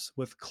ourselves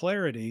with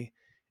clarity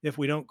if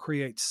we don't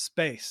create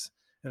space.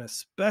 And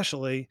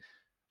especially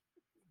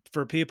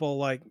for people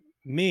like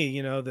me,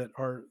 that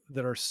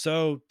are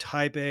so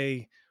type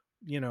A,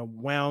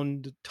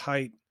 wound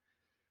tight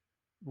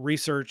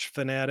research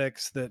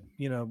fanatics that,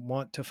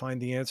 want to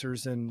find the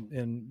answers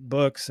in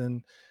books,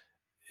 and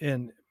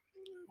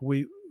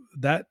we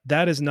that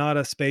is not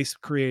a space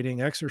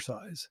creating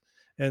exercise.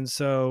 And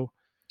so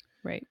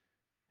Right.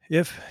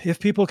 if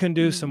people can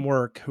do some Mm.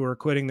 work who are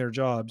quitting their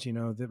jobs,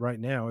 that right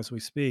now as we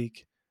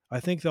speak, I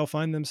think they'll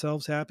find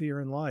themselves happier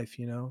in life,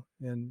 and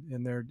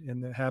in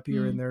the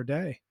happier in Mm. their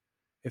day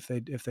if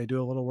they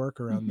do a little work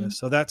around Mhm. this.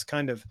 So that's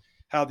kind of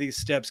how these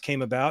steps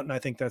came about, and I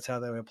think that's how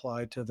they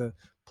apply to the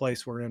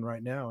place we're in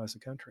right now as a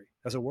country,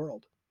 as a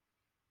world.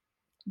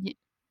 Y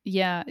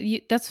Yeah,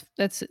 that's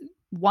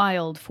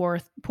wild.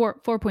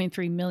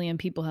 4.3 million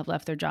people have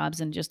left their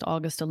jobs in just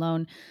August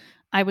alone.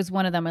 I was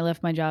one of them. I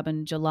left my job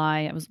in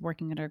July. I was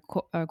working at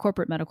a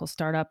corporate medical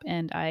startup,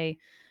 and I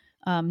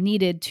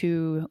needed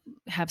to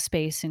have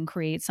space and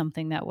create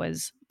something that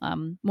was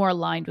more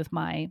aligned with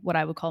my what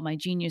I would call my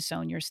genius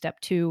zone, your step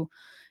two,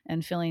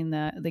 and filling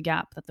the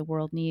gap that the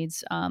world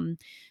needs.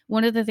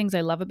 One of the things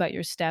I love about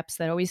your steps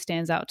that always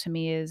stands out to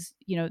me is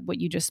what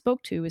you just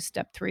spoke to is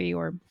step three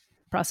or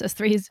process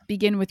three is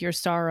begin with your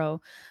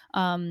sorrow.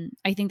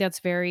 I think that's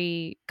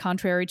very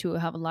contrary to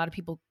how a lot of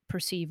people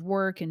perceive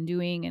work and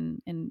doing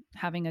and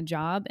having a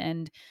job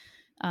and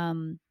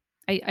um,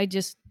 I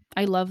just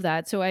I love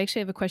that. So I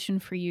actually have a question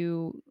for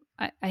you.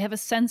 I have a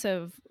sense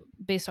of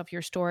based off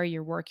your story,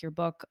 your work, your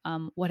book,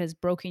 what has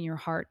broken your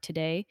heart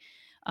today.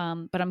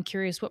 But I'm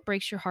curious, what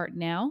breaks your heart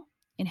now,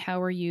 and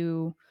how are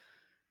you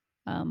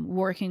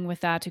working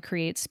with that to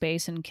create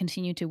space and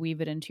continue to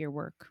weave it into your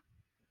work?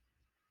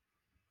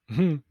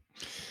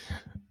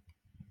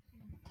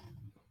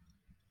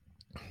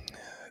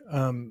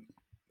 um,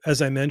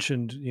 as I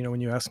mentioned,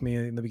 when you asked me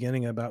in the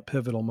beginning about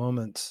pivotal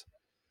moments,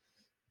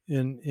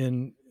 in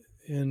in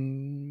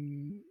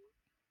in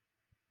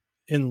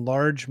in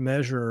large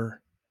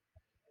measure,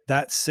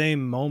 that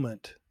same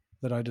moment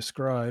that I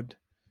described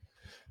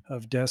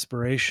of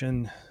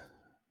desperation,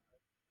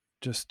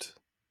 just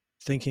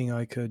thinking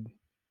I could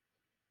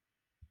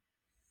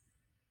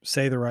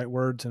say the right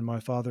words and my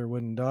father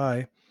wouldn't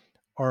die,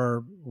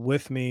 are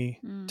with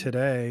me Mm,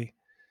 today.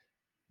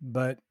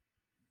 But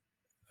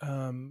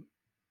um,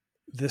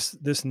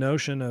 this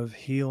notion of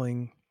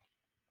healing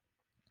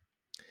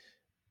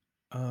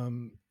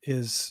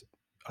is,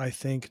 I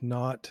think,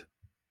 not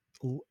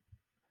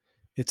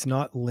it's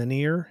not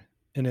linear,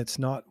 and it's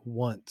not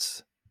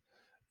once.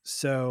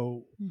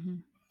 So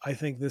mhm, I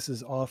think this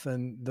is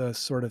often the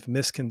sort of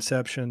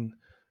misconception,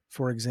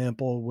 for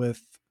example,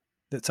 with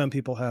that some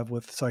people have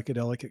with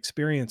psychedelic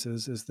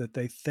experiences, is that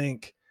they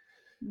think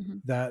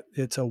mhm, that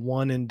it's a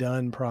one and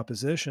done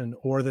proposition,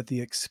 or that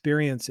the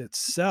experience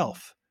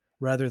itself,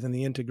 rather than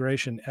the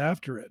integration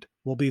after it,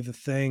 will be the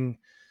thing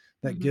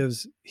that mhm,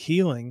 gives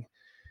healing.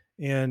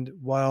 And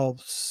while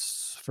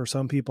for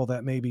some people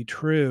that may be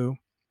true,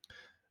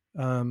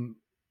 um,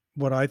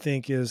 what I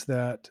think is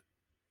that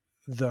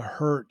the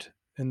hurt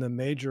and the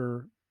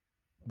major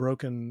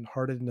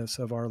brokenheartedness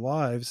of our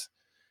lives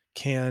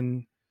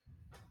can,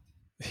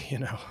 you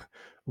know,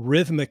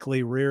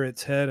 rhythmically rear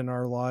its head in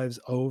our lives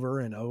over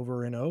and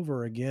over and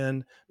over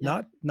again,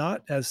 yep,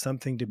 not as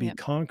something to be yep,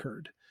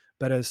 conquered,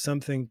 but as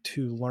something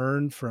to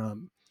learn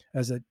from,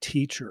 as a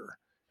teacher,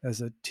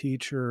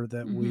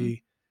 that mhm,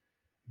 we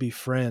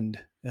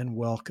befriend and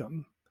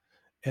welcome.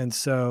 And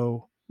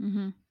so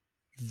mhm,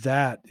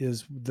 that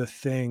is the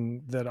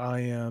thing that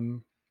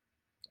um,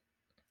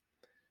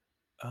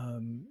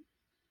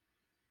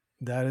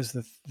 that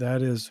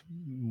is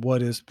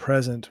what is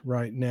present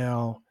right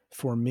now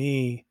for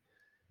me,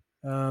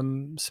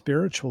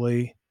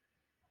 spiritually.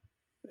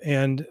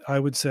 And I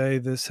would say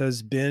this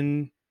has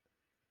been,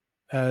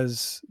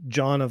 as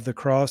John of the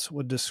Cross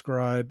would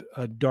describe,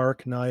 a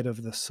dark night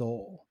of the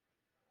soul.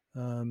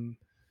 Um,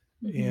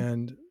 mhm,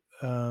 and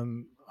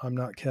I'm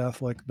not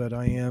Catholic, but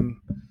I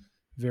am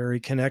very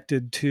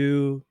connected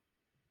to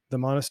the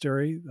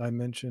monastery. I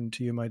mentioned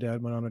to you my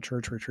dad went on a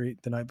church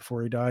retreat the night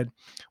before he died.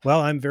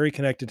 Well, I'm very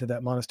connected to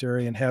that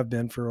monastery and have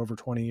been for over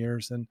 20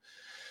 years. And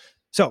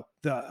so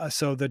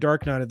the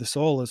dark night of the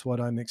soul is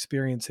what I'm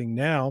experiencing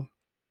now,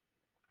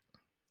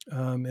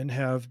 and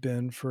have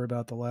been for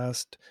about the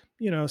last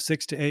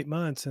 6 to 8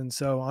 months. And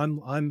so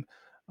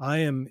I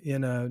am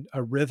in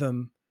a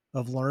rhythm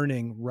of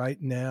learning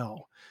right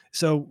now.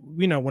 So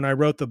when I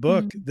wrote the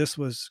book, mhm, this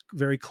was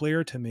very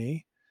clear to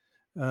me,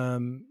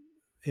 um,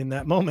 in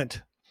that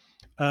moment.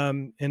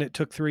 And it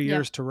took 3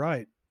 years yep, to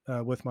write,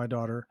 with my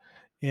daughter,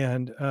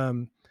 and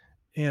um,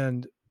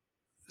 and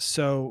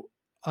so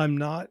I'm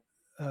not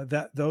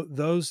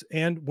those.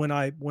 And when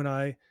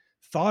I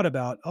thought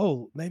about,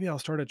 oh, maybe I'll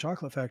start a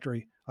chocolate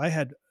factory, I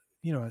had,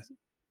 a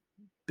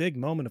big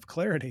moment of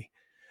clarity.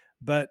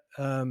 But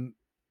I'm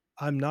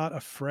not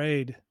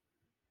afraid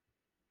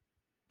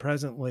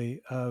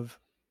presently of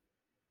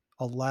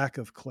a lack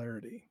of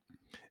clarity.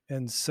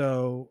 And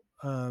so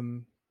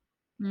Mm.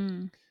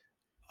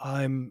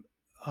 I'm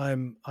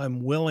I'm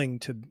willing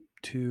to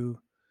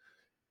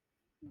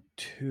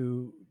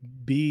to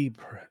be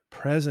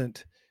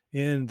present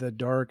in the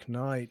dark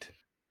night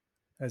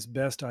as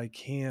best I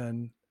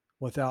can,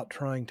 without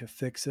trying to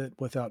fix it,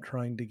 without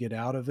trying to get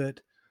out of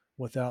it,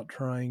 without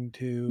trying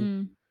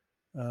to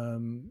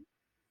Mm.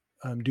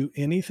 um, do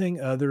anything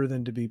other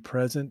than to be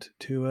present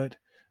to it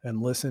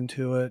and listen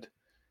to it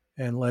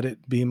and let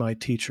it be my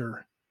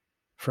teacher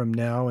from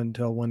now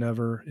until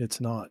whenever it's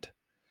not.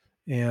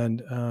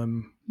 And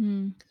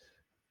Mm.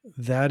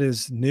 that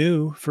is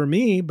new for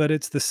me, but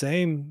it's the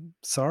same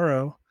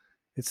sorrow.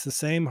 It's the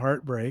same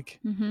heartbreak.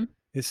 Mhm.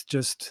 It's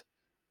just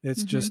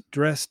it's Mhm. just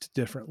dressed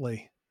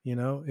differently,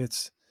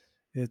 it's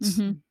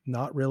Mhm.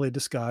 not really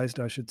disguised,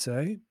 I should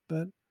say,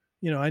 but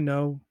I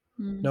know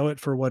Mm. know it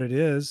for what it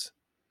is.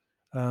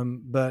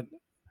 But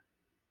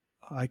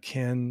I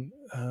can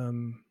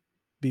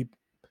be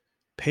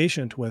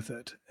patient with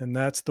it, and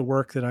that's the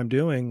work that I'm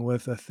doing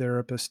with a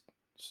therapist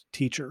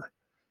teacher.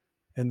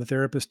 And the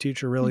therapist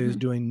teacher really is Mhm.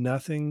 doing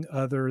nothing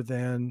other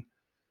than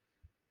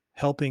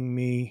helping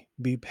me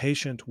be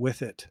patient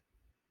with it,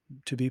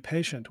 to be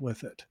patient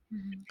with it,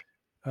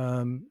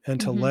 Mhm.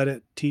 and to Mhm. let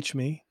it teach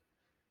me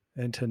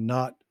and to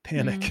not Mm.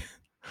 panic.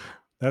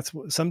 That's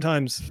what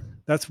sometimes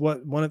that's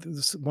what one of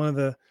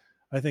the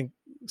I think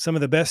some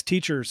of the best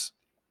teachers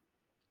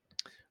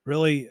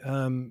really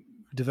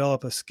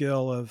develop a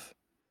skill of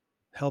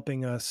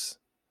helping us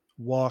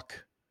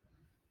walk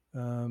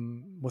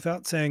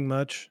without saying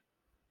much,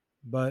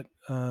 but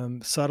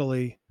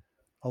subtly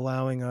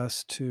allowing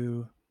us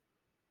to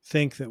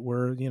think that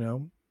we're,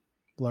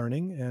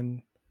 learning,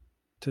 and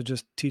to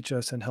just teach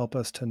us and help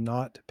us to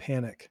not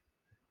panic,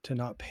 to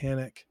not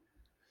panic.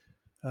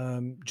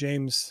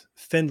 James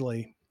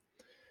Findlay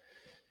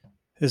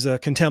is a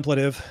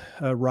contemplative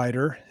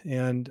writer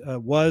and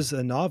was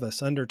a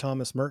novice under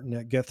Thomas Merton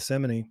at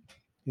Gethsemane.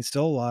 He's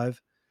still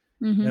alive.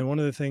 Mhm. And one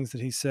of the things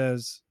that he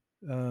says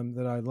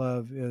that I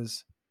love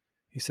is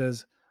he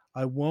says,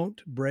 I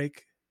won't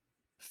break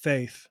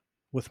faith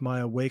with my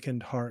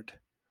awakened heart.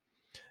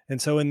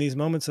 And so in these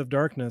moments of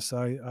darkness,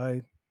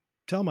 I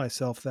tell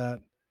myself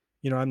that,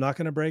 I'm not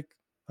going to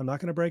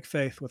break,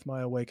 faith with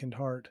my awakened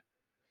heart.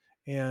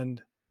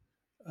 And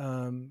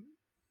um,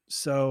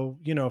 so,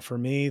 for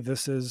me,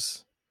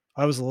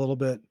 I was a little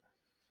bit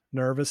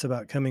nervous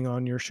about coming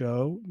on your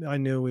show. I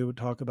knew we would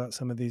talk about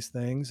some of these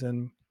things,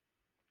 and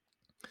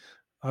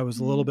I was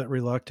a little Mm. bit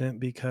reluctant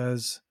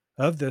because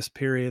of this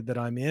period that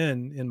I'm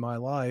in my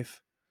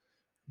life,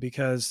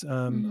 because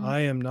Mhm.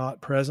 I am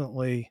not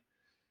presently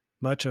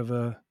much of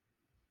a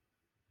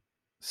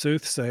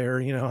soothsayer.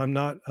 I'm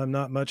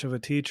not much of a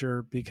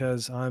teacher,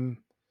 because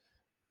I'm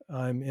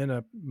in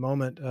a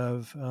moment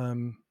of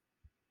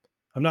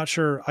I'm not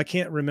sure. I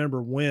can't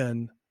remember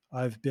when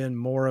I've been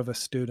more of a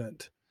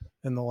student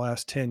in the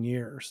last 10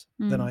 years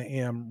than Mm. I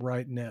am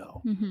right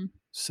now. Mhm.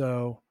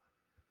 So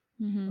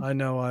Mhm. I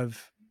know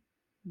I've,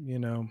 you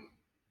know,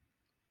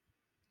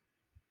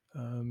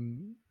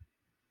 um,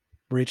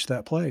 reached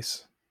that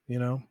place. You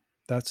know,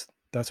 that's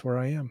where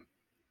I am.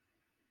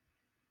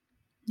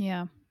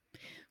 Yeah.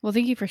 Well,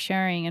 thank you for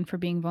sharing and for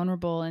being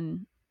vulnerable.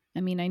 And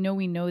I mean, I know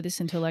we know this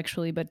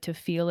intellectually, but to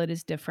feel it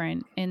is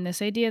different. And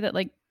this idea that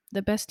like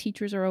the best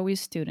teachers are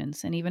always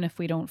students. And even if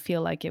we don't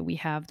feel like it, we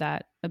have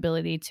that the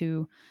ability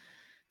to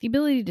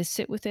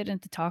sit with it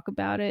and to talk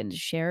about it and to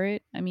share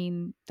it. I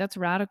mean, that's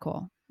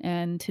radical.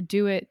 And to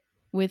do it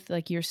with,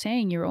 like you're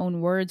saying, your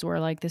own words or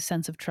like this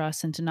sense of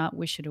trust and to not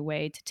wish it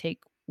away, to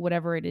take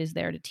whatever it is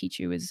there to teach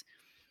you is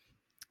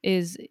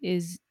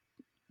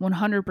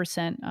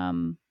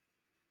 100%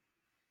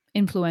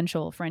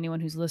 influential for anyone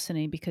who's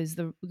listening, because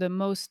the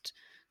most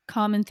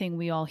common thing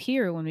we all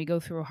hear when we go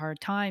through a hard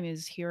time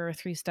is, here are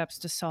 3 steps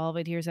to solve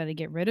it, here's how to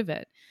get rid of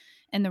it.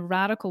 And the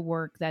radical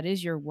work that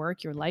is your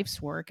work, your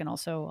life's work, and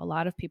also a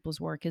lot of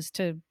people's work, is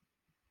to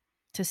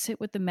sit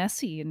with the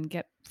messy and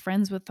get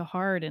friends with the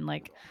hard, and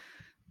like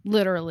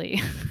literally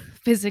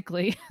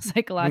physically, Hmm.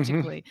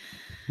 psychologically.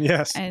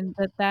 Yes. And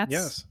that's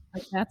Yes.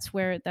 like that's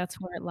where it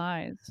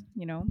lies,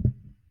 you know.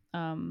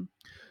 um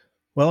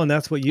Well, and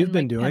that's what you've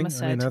and been like Emma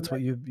doing. I mean, said, to that's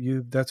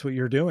what that's what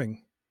you're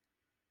doing.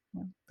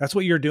 let That's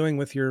what you're doing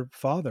with your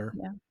father.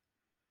 yeah,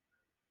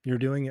 You're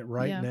doing it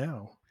right yeah,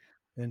 now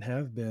and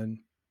have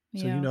been.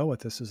 So you yeah, know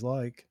what this is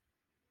like.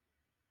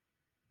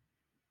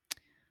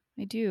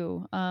 I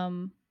do.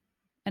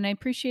 And I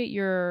appreciate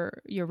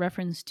your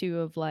reference too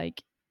of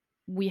like,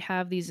 we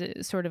have these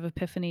sort of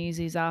epiphanies,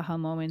 these aha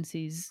moments,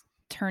 these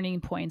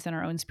turning points in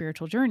our own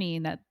spiritual journey,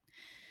 and that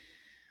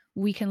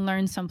we can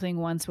learn something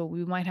once, but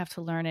we might have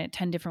to learn it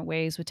 10 different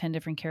ways with 10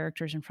 different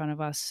characters in front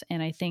of us.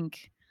 And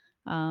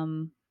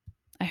um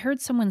I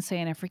heard someone say,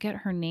 and I forget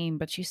her name,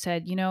 but she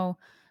said,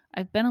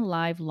 I've been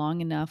alive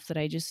long enough that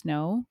I just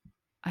know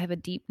I have a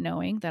deep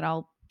knowing that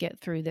I'll get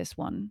through this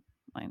one.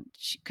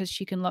 Because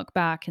she can look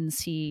back and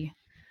see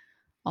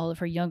all of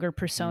her younger Mm.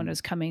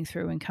 personas coming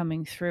through and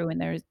coming through.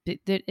 And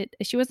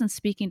she wasn't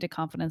speaking to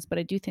confidence, but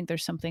I do think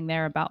there's something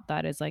there about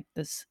that is like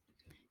this,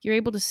 you're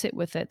able to sit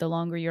with it the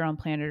longer you're on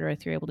planet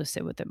Earth, you're able to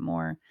sit with it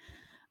more.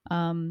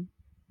 Um,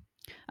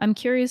 I'm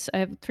curious. I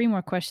have three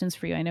more questions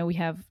for you. I know we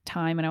have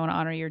time and I want to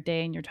honor your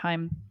day and your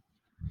time.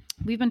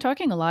 We've been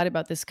talking a lot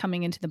about this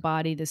coming into the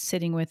body, this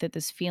sitting with it,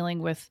 this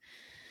feeling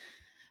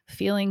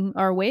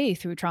our way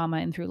through trauma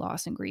and through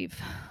loss and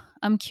grief.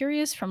 I'm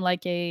curious from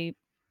like a,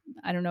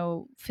 I don't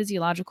know,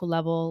 physiological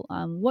level,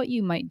 what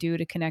you might do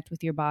to connect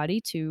with your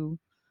body to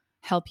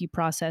help you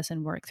process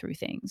and work through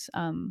things.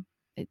 I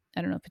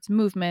don't know if it's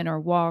movement or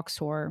walks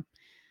or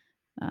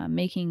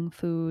making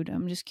food.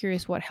 I'm just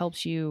curious what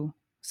helps you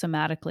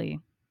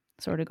somatically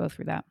sort of go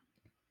through that.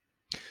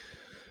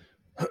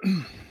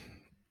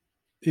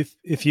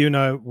 If you and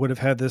I would have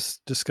had this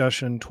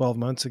discussion 12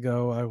 months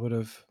ago, I would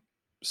have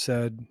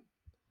said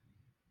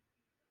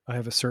I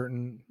have a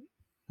certain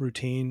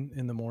routine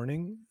in the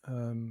morning,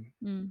 Mm.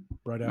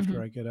 right after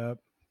Mhm. I get up,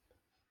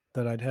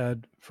 that I'd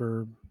had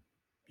for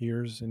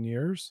years and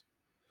years.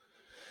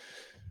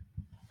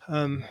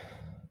 Um,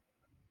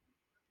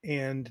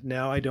 and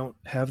now I don't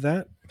have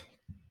that.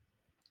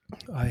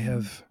 I Mhm.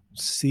 have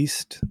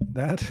ceased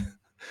that,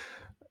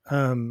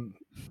 um,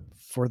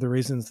 for the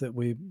reasons that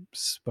we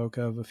spoke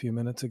of a few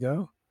minutes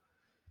ago.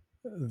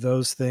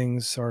 Those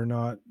things are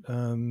not.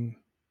 I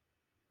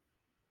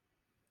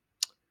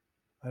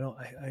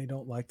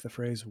don't like the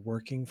phrase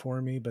 "working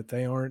for me," but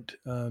they aren't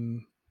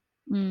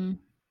Mm.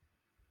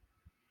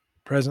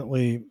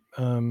 presently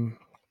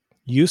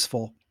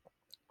useful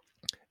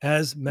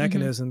as Mhm.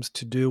 mechanisms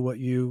to do what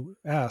you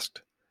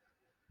asked.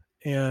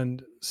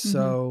 And Mhm.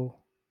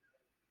 so,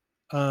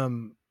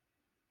 um,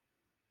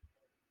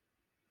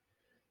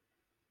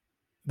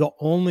 the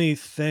only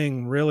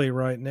thing really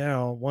right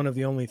now, one of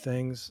the only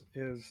things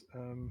is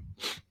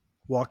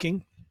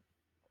walking.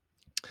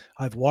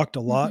 I've walked a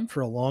Mhm. lot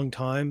for a long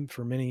time,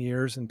 for many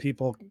years, and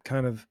people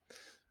kind of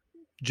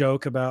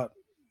joke about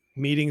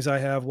meetings I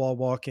have while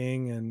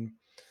walking, and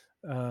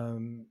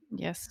um,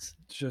 Yes.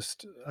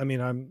 just, I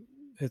mean,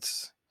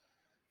 it's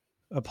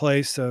a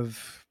place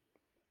of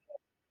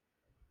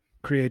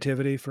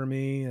creativity for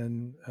me,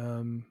 and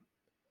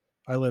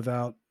I live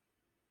out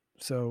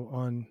so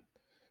on.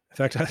 In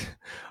fact,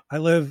 I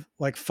live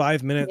like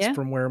 5 minutes Yeah.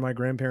 from where my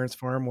grandparents'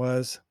 farm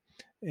was,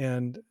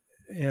 and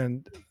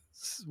and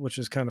which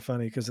is kind of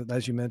funny because,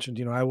 as you mentioned,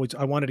 I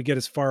wanted to get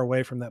as far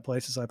away from that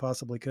place as I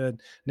possibly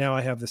could. Now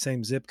I have the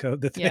same zip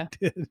code that they Yeah.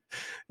 did,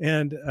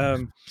 and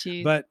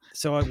Jeez. but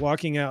so I'm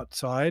walking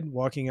outside,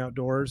 walking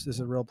outdoors is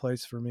a real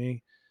place for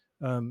me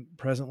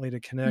presently to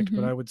connect.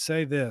 But Mhm. I would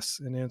say this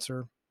in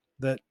answer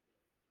that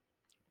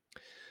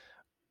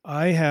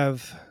I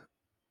have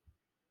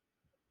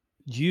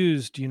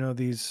used,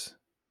 these,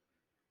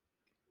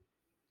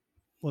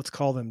 let's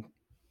call them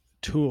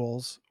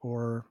tools,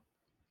 or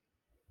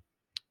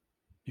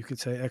you could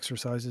say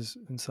exercises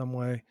in some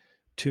way,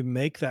 to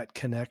make that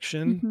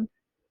connection,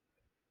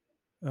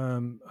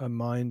 Mhm. a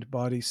mind,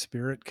 body,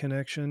 spirit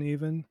connection,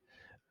 even.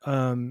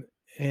 Um,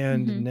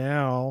 and Mhm.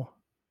 now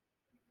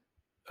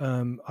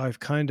I've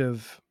kind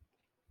of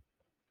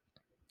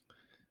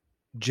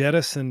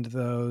jettisoned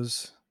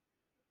those,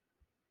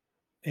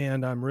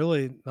 and I'm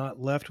really not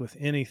left with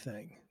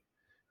anything.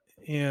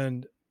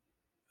 And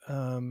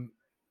um,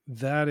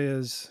 that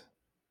is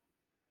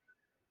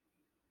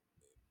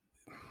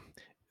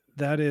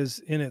that is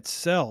in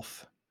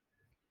itself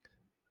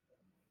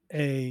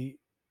a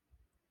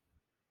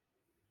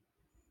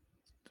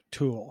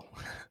tool.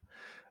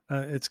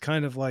 It's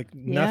kind of like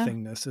Yeah.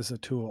 nothingness is a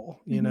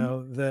tool,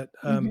 Mhm. that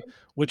Mhm.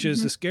 which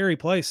is a Mhm. scary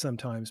place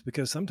sometimes,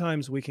 because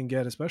sometimes we can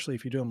get, especially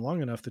if you do them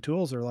long enough, the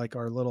tools are like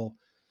our little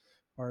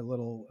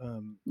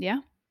Yeah.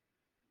 We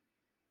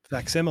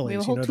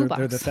have a facsimiles. whole They're the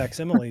toolbox.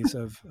 facsimiles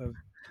of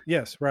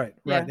yes, right,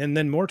 right, Yeah. and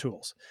then more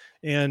tools,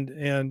 and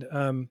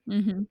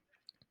Mhm.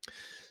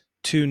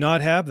 to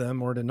not have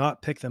them, or to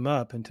not pick them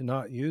up and to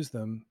not use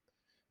them,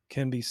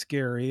 can be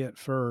scary at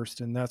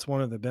first, and that's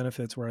one of the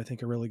benefits where I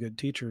think a really good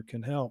teacher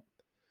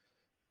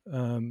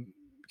um,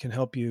 can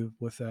help you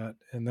with that,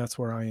 and that's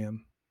where I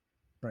am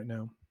right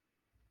now.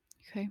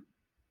 Okay.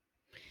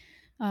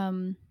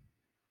 Um,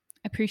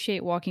 I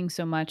appreciate walking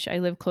so much. I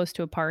live close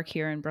to a park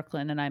here in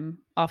Brooklyn, and I'm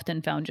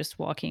often found just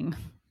walking,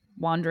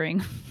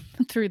 wandering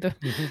through the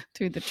Mhm.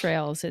 through the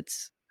trails.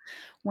 It's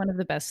one of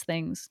the best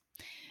things.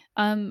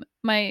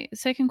 My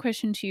second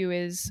question to you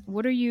is,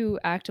 what are you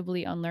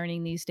actively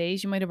unlearning these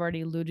days? You might have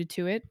already alluded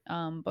to it,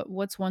 but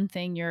what's one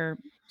thing you're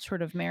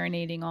sort of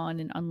marinating on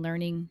and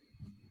unlearning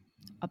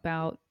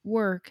about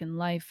work and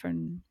life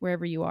and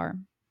wherever you are?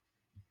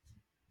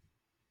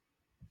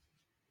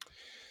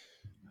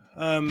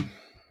 Um,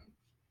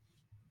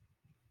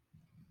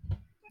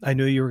 I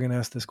knew you were going to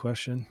ask this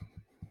question.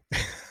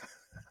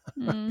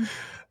 Mm,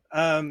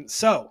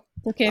 So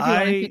it's okay if you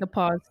want to take I, a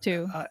pause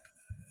too. I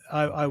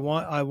I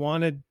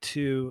wanted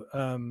to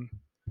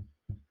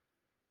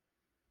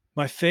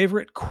my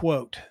favorite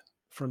quote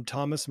from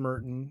Thomas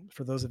Merton.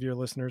 For those of your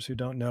listeners who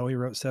don't know, he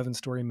wrote Seven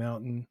Story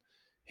Mountain.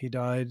 He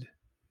died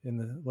in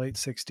the late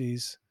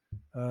 '60s.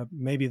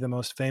 Maybe the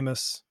most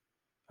famous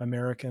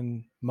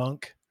American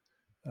monk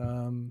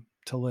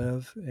to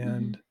live, Mm-hmm.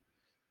 and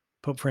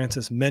Pope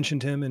Francis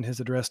mentioned him in his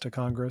address to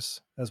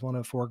Congress as one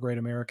of four great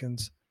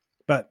Americans.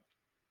 But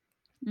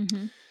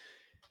Mm-hmm.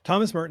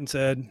 Thomas Merton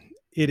said,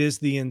 "It is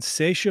the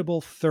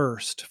insatiable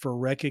thirst for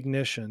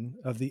recognition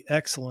of the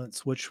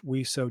excellence which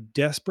we so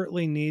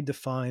desperately need to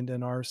find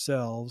in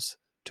ourselves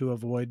to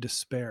avoid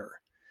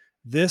despair.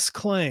 This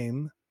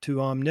claim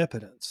to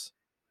omnipotence,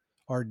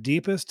 our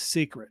deepest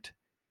secret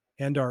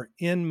and our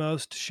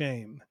inmost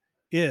shame,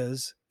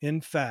 is,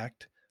 in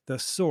fact, the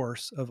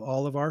source of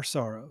all of our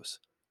sorrows,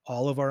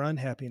 all of our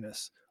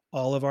unhappiness,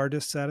 all of our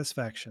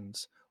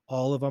dissatisfactions,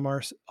 all of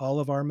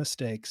our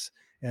mistakes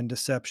and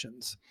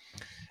deceptions."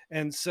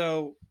 And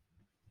so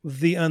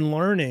the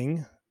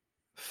unlearning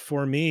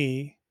for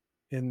me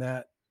in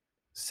that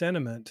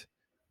sentiment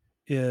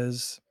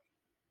is,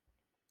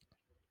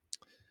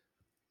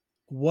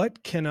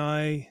 what can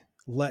I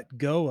let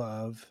go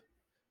of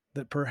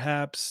that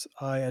perhaps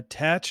I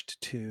attached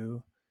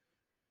to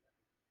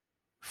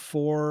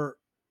for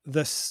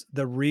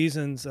the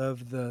reasons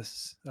of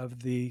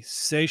the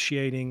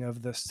satiating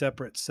of the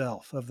separate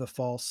self, of the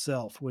false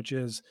self, which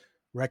is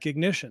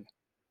recognition,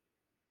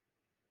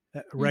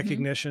 Mm-hmm.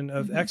 recognition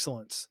of Mm-hmm.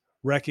 excellence,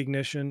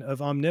 recognition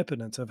of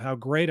omnipotence, of how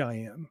great I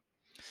am.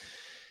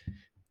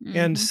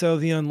 And Mm-hmm. so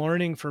the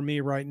unlearning for me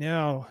right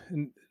now,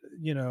 and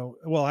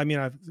well, I mean,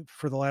 I've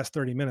for the last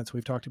 30 minutes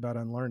we've talked about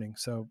unlearning.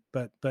 So,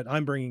 but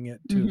I'm bringing it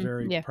to a Mm-hmm.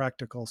 very Yeah.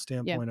 practical Yeah.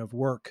 standpoint of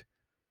work.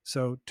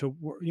 So there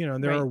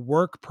Right. are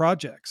work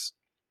projects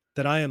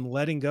that I am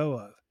letting go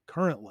of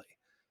currently.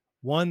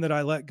 One that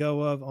I let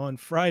go of on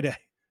Friday,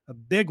 a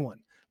big one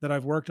that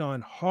I've worked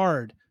on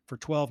hard for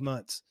 12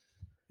 months,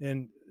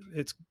 and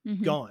it's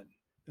Mm-hmm. gone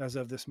as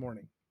of this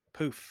morning.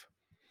 Poof.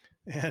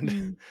 And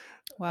Mm.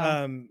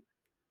 Wow. um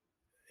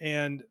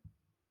and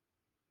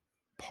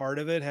part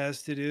of it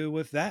has to do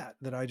with that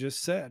I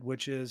just said,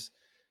 which is,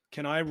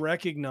 can I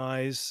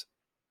recognize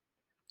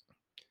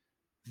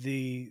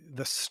the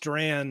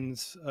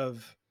strands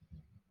of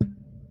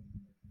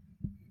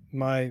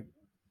my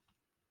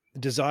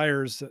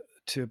desires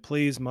to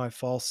please my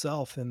false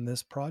self in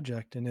this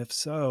project, and if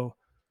so,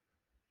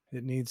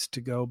 it needs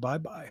to go bye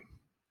bye.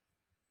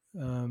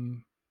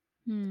 Um,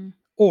 Mm.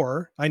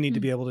 or I need to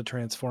Mm. be able to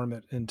transform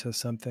it into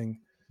something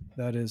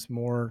that is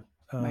more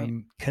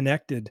Right.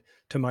 connected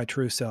to my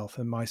true self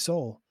and my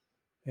soul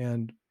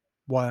and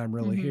why I'm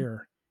really Mm-hmm.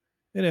 here.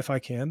 And if I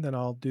can, then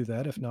I'll do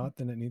that. If not,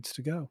 then it needs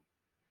to go.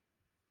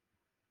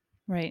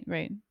 Right.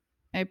 Right.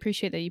 I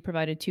appreciate that you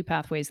provided two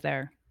pathways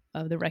there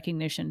of the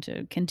recognition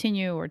to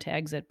continue or to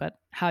exit, but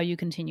how you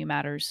continue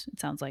matters, it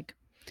sounds like.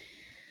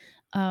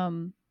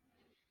 Um,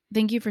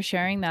 Thank you for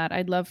sharing that.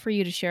 I'd love for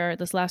you to share.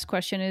 This last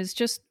question is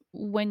just,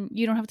 when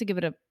you don't have to give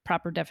it a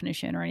proper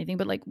definition or anything,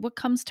 but like, what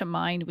comes to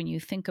mind when you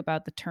think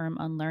about the term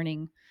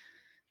unlearning?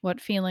 What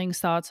feelings,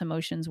 thoughts,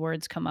 emotions,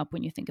 words come up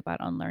when you think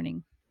about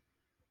unlearning?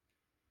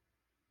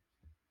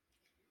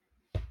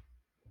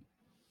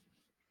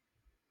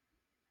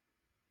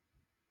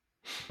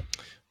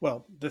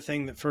 Well, the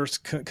thing that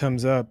first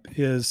comes up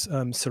is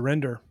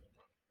surrender.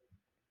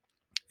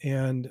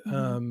 And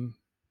Mm-hmm.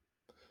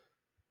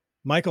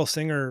 Michael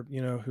Singer,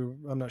 who,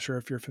 I'm not sure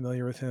if you're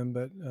familiar with him,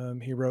 but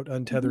he wrote Mm-hmm.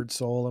 Untethered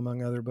Soul,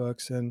 among other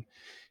books. And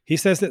he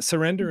says that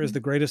surrender is Mm-hmm. the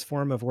greatest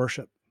form of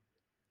worship.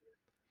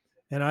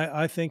 And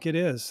I think it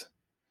is.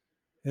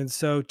 And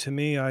so to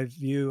me, I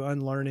view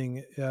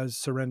unlearning as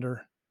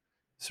surrender.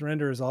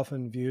 Surrender is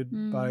often viewed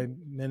Mm-hmm. by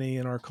many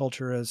in our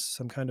culture as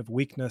some kind of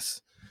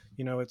weakness.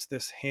 It's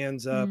this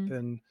hands up,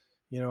 and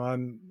you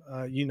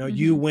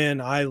Mm-hmm.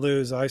 win, I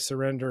lose, I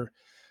surrender.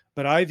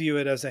 But I view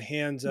it as a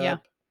hands Yeah.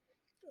 up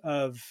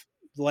of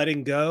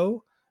letting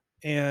go,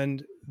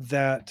 and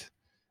that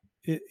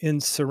in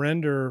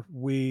surrender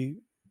we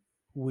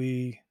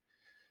we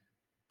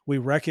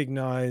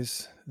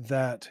recognize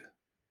that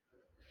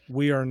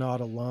we are not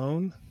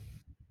alone,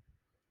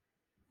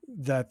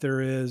 that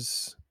there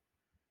is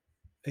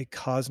a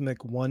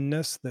cosmic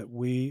oneness that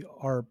we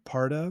are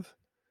part of,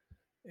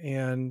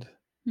 and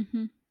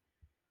Mm-hmm.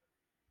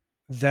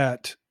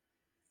 that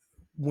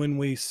when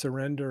we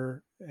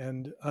surrender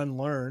and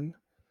unlearn,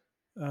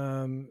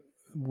 um,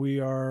 we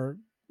are,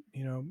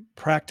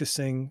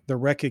 practicing the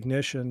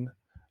recognition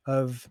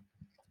of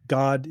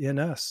God in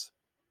us.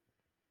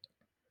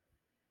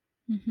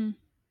 Mm-hmm.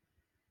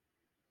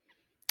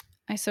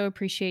 I so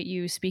appreciate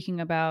you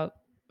speaking about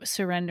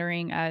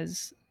surrendering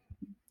as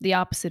the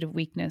opposite of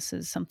weakness,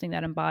 is something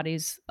that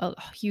embodies a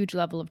huge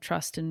level of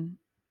trust and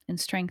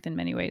strength in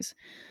many ways.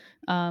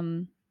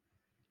 Um,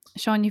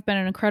 Shawn, you've been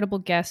an incredible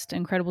guest,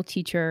 incredible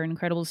teacher,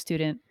 incredible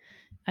student.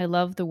 I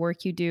love the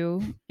work you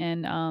do,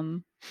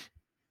 and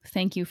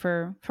thank you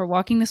for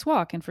walking this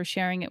walk and for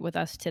sharing it with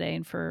us today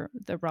and for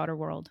the broader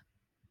world.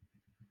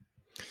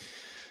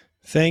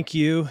 Thank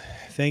you.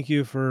 Thank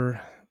you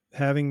for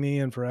having me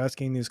and for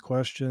asking these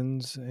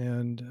questions.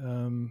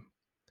 And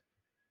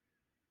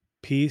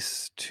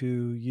peace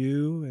to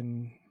you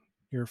and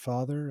your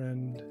father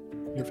and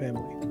your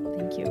family.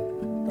 Thank you.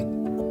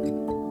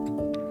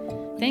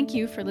 Thank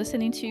you for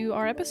listening to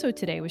our episode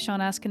today with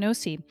Shawn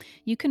Askinosie.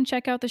 You can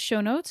check out the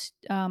show notes.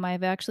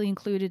 I've actually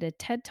included a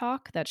TED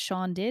Talk that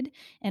Shawn did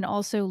and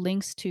also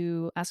links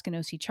to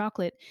Askinosie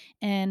chocolate.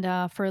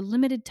 And for a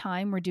limited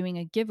time, we're doing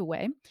a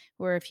giveaway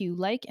where if you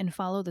like and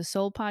follow the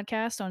Soul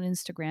Podcast on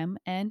Instagram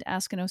and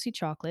Askinosie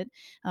chocolate,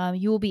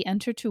 you will be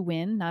entered to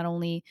win not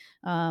only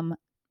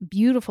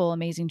beautiful,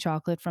 amazing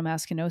chocolate from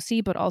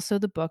Askinosie, but also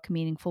the book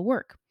Meaningful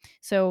Work.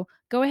 So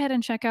go ahead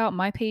and check out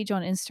my page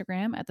on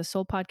Instagram at the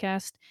Soul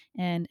Podcast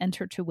and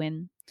enter to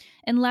win.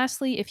 And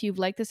lastly, if you've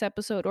liked this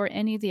episode or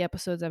any of the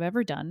episodes I've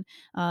ever done,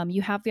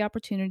 you have the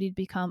opportunity to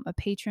become a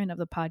patron of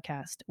the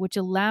podcast, which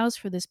allows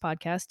for this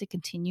podcast to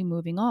continue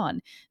moving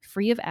on,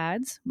 free of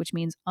ads, which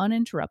means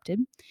uninterrupted,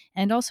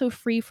 and also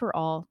free for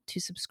all to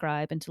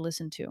subscribe and to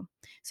listen to.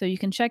 So you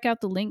can check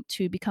out the link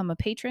to become a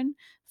patron.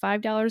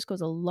 $5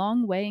 goes a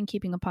long way in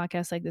keeping a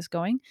podcast like this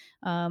going.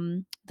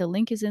 The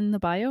link is in the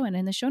bio and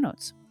in the show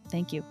notes.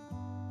 Thank you.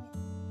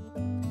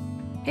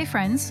 Hey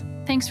friends,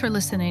 thanks for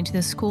listening to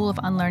the School of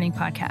Unlearning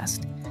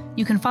podcast.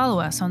 You can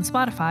follow us on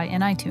Spotify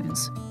and iTunes.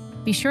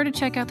 Be sure to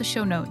check out the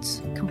show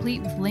notes,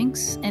 complete with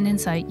links and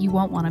insight you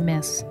won't want to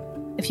miss.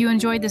 If you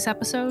enjoyed this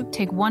episode,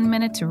 take 1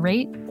 minute to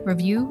rate,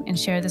 review, and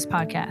share this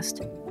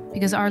podcast.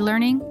 Because our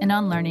learning and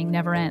unlearning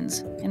never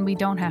ends, and we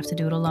don't have to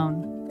do it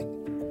alone.